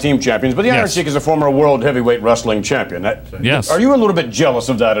tag team champions, but the Iron Sheik is a former world heavyweight wrestling champion. Yes. Are you a little bit jealous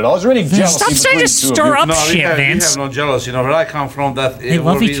of that at all? Is there any jealousy Stop trying to stir up shit, we Vince. have no jealousy. Where I come from, that They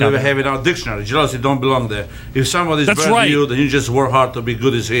love each other. we have in our dictionary. Jealousy don't belong there. If somebody's That's better right. than you, then you just work hard to be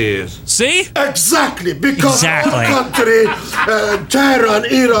good as he is. See? Exactly, because our country, Tehran,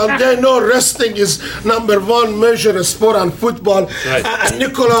 Iran, they know wrestling is number one major sport on football. Right. And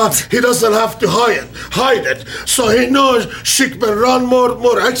Nicola, he doesn't have to hide it. So he knows Sheik can run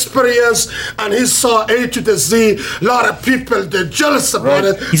more experience, and he saw A to the Z. A lot of people, they're jealous about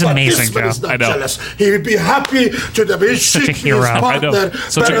it. He's but amazing, this man is Joe. not jealous. He'll be happy to the big Such a Sheik, hero. his I partner, know.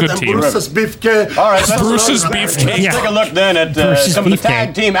 Such a better good than team. Bruce's beefcake. All right, Bruce's beefcake. Let's take a look then at some of the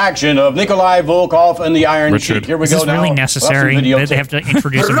tag team action of Nikolai Volkov and the Iron Sheik. Here we Is go this now. really necessary? They have to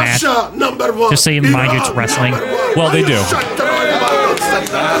introduce a match Russia, number one. just so you mind you it's wrestling. Well, they do.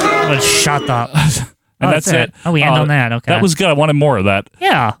 But shut up. And that's it. Oh, we end on that. Okay. That was good. I wanted more of that.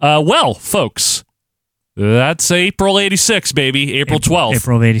 Yeah. Well, folks, that's April 86, baby. April 12th.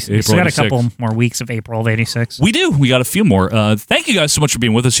 April of 86. We got a 86. couple more weeks of April of 86. We do. We got a few more. Thank you guys so much for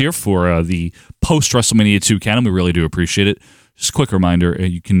being with us here for the post-WrestleMania 2 Canon. We really do appreciate it. Just a quick reminder,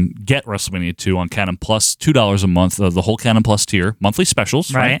 you can get WrestleMania 2 on Canon Plus, $2 a month, the whole Canon Plus tier, monthly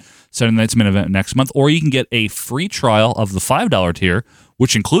specials, right? Saturday Night's Main Event next month. Or you can get a free trial of the $5 tier,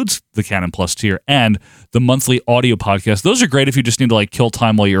 which includes the Canon Plus tier and the monthly audio podcast. Those are great if you just need to kill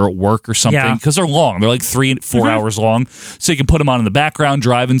time while you're at work or something, because they're long. They're 3-4 hours long, so you can put them on in the background,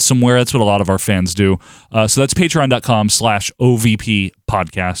 driving somewhere. That's what a lot of our fans do. So that's patreon.com/OVP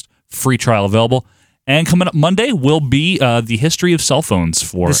podcast. Free trial available. And coming up Monday will be the history of cell phones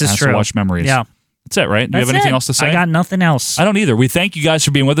for This is Acid true. Watch Memories. Yeah. That's it, right? Do you have That's anything it. else to say? I got nothing else. I don't either. We thank you guys for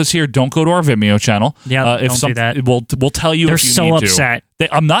being with us here. Don't go to our Vimeo channel. Yeah, don't do that. We'll tell you They're if you so need upset.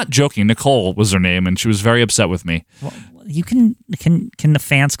 to. I'm not joking. Nicole was her name, and she was very upset with me. Well, you can the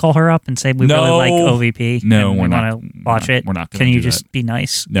fans call her up and say we really like OVP? No, and we're we not. want to watch it. We're not going Can to you do just that. be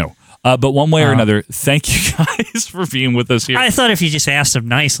nice? No. But one way or another, thank you guys for being with us here. I thought if you just asked them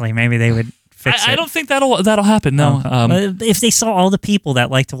nicely, maybe they would fix it. I don't think that'll happen. No. If they saw all the people that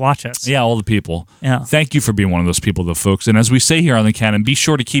like to watch us. Yeah, all the people. Yeah. Thank you for being one of those people, though, folks. And as we say here on the Canon, be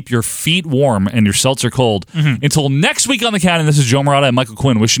sure to keep your feet warm and your seltzer cold. Until next week on the Canon, this is Joe Morata and Michael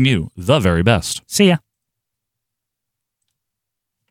Quinn wishing you the very best. See ya.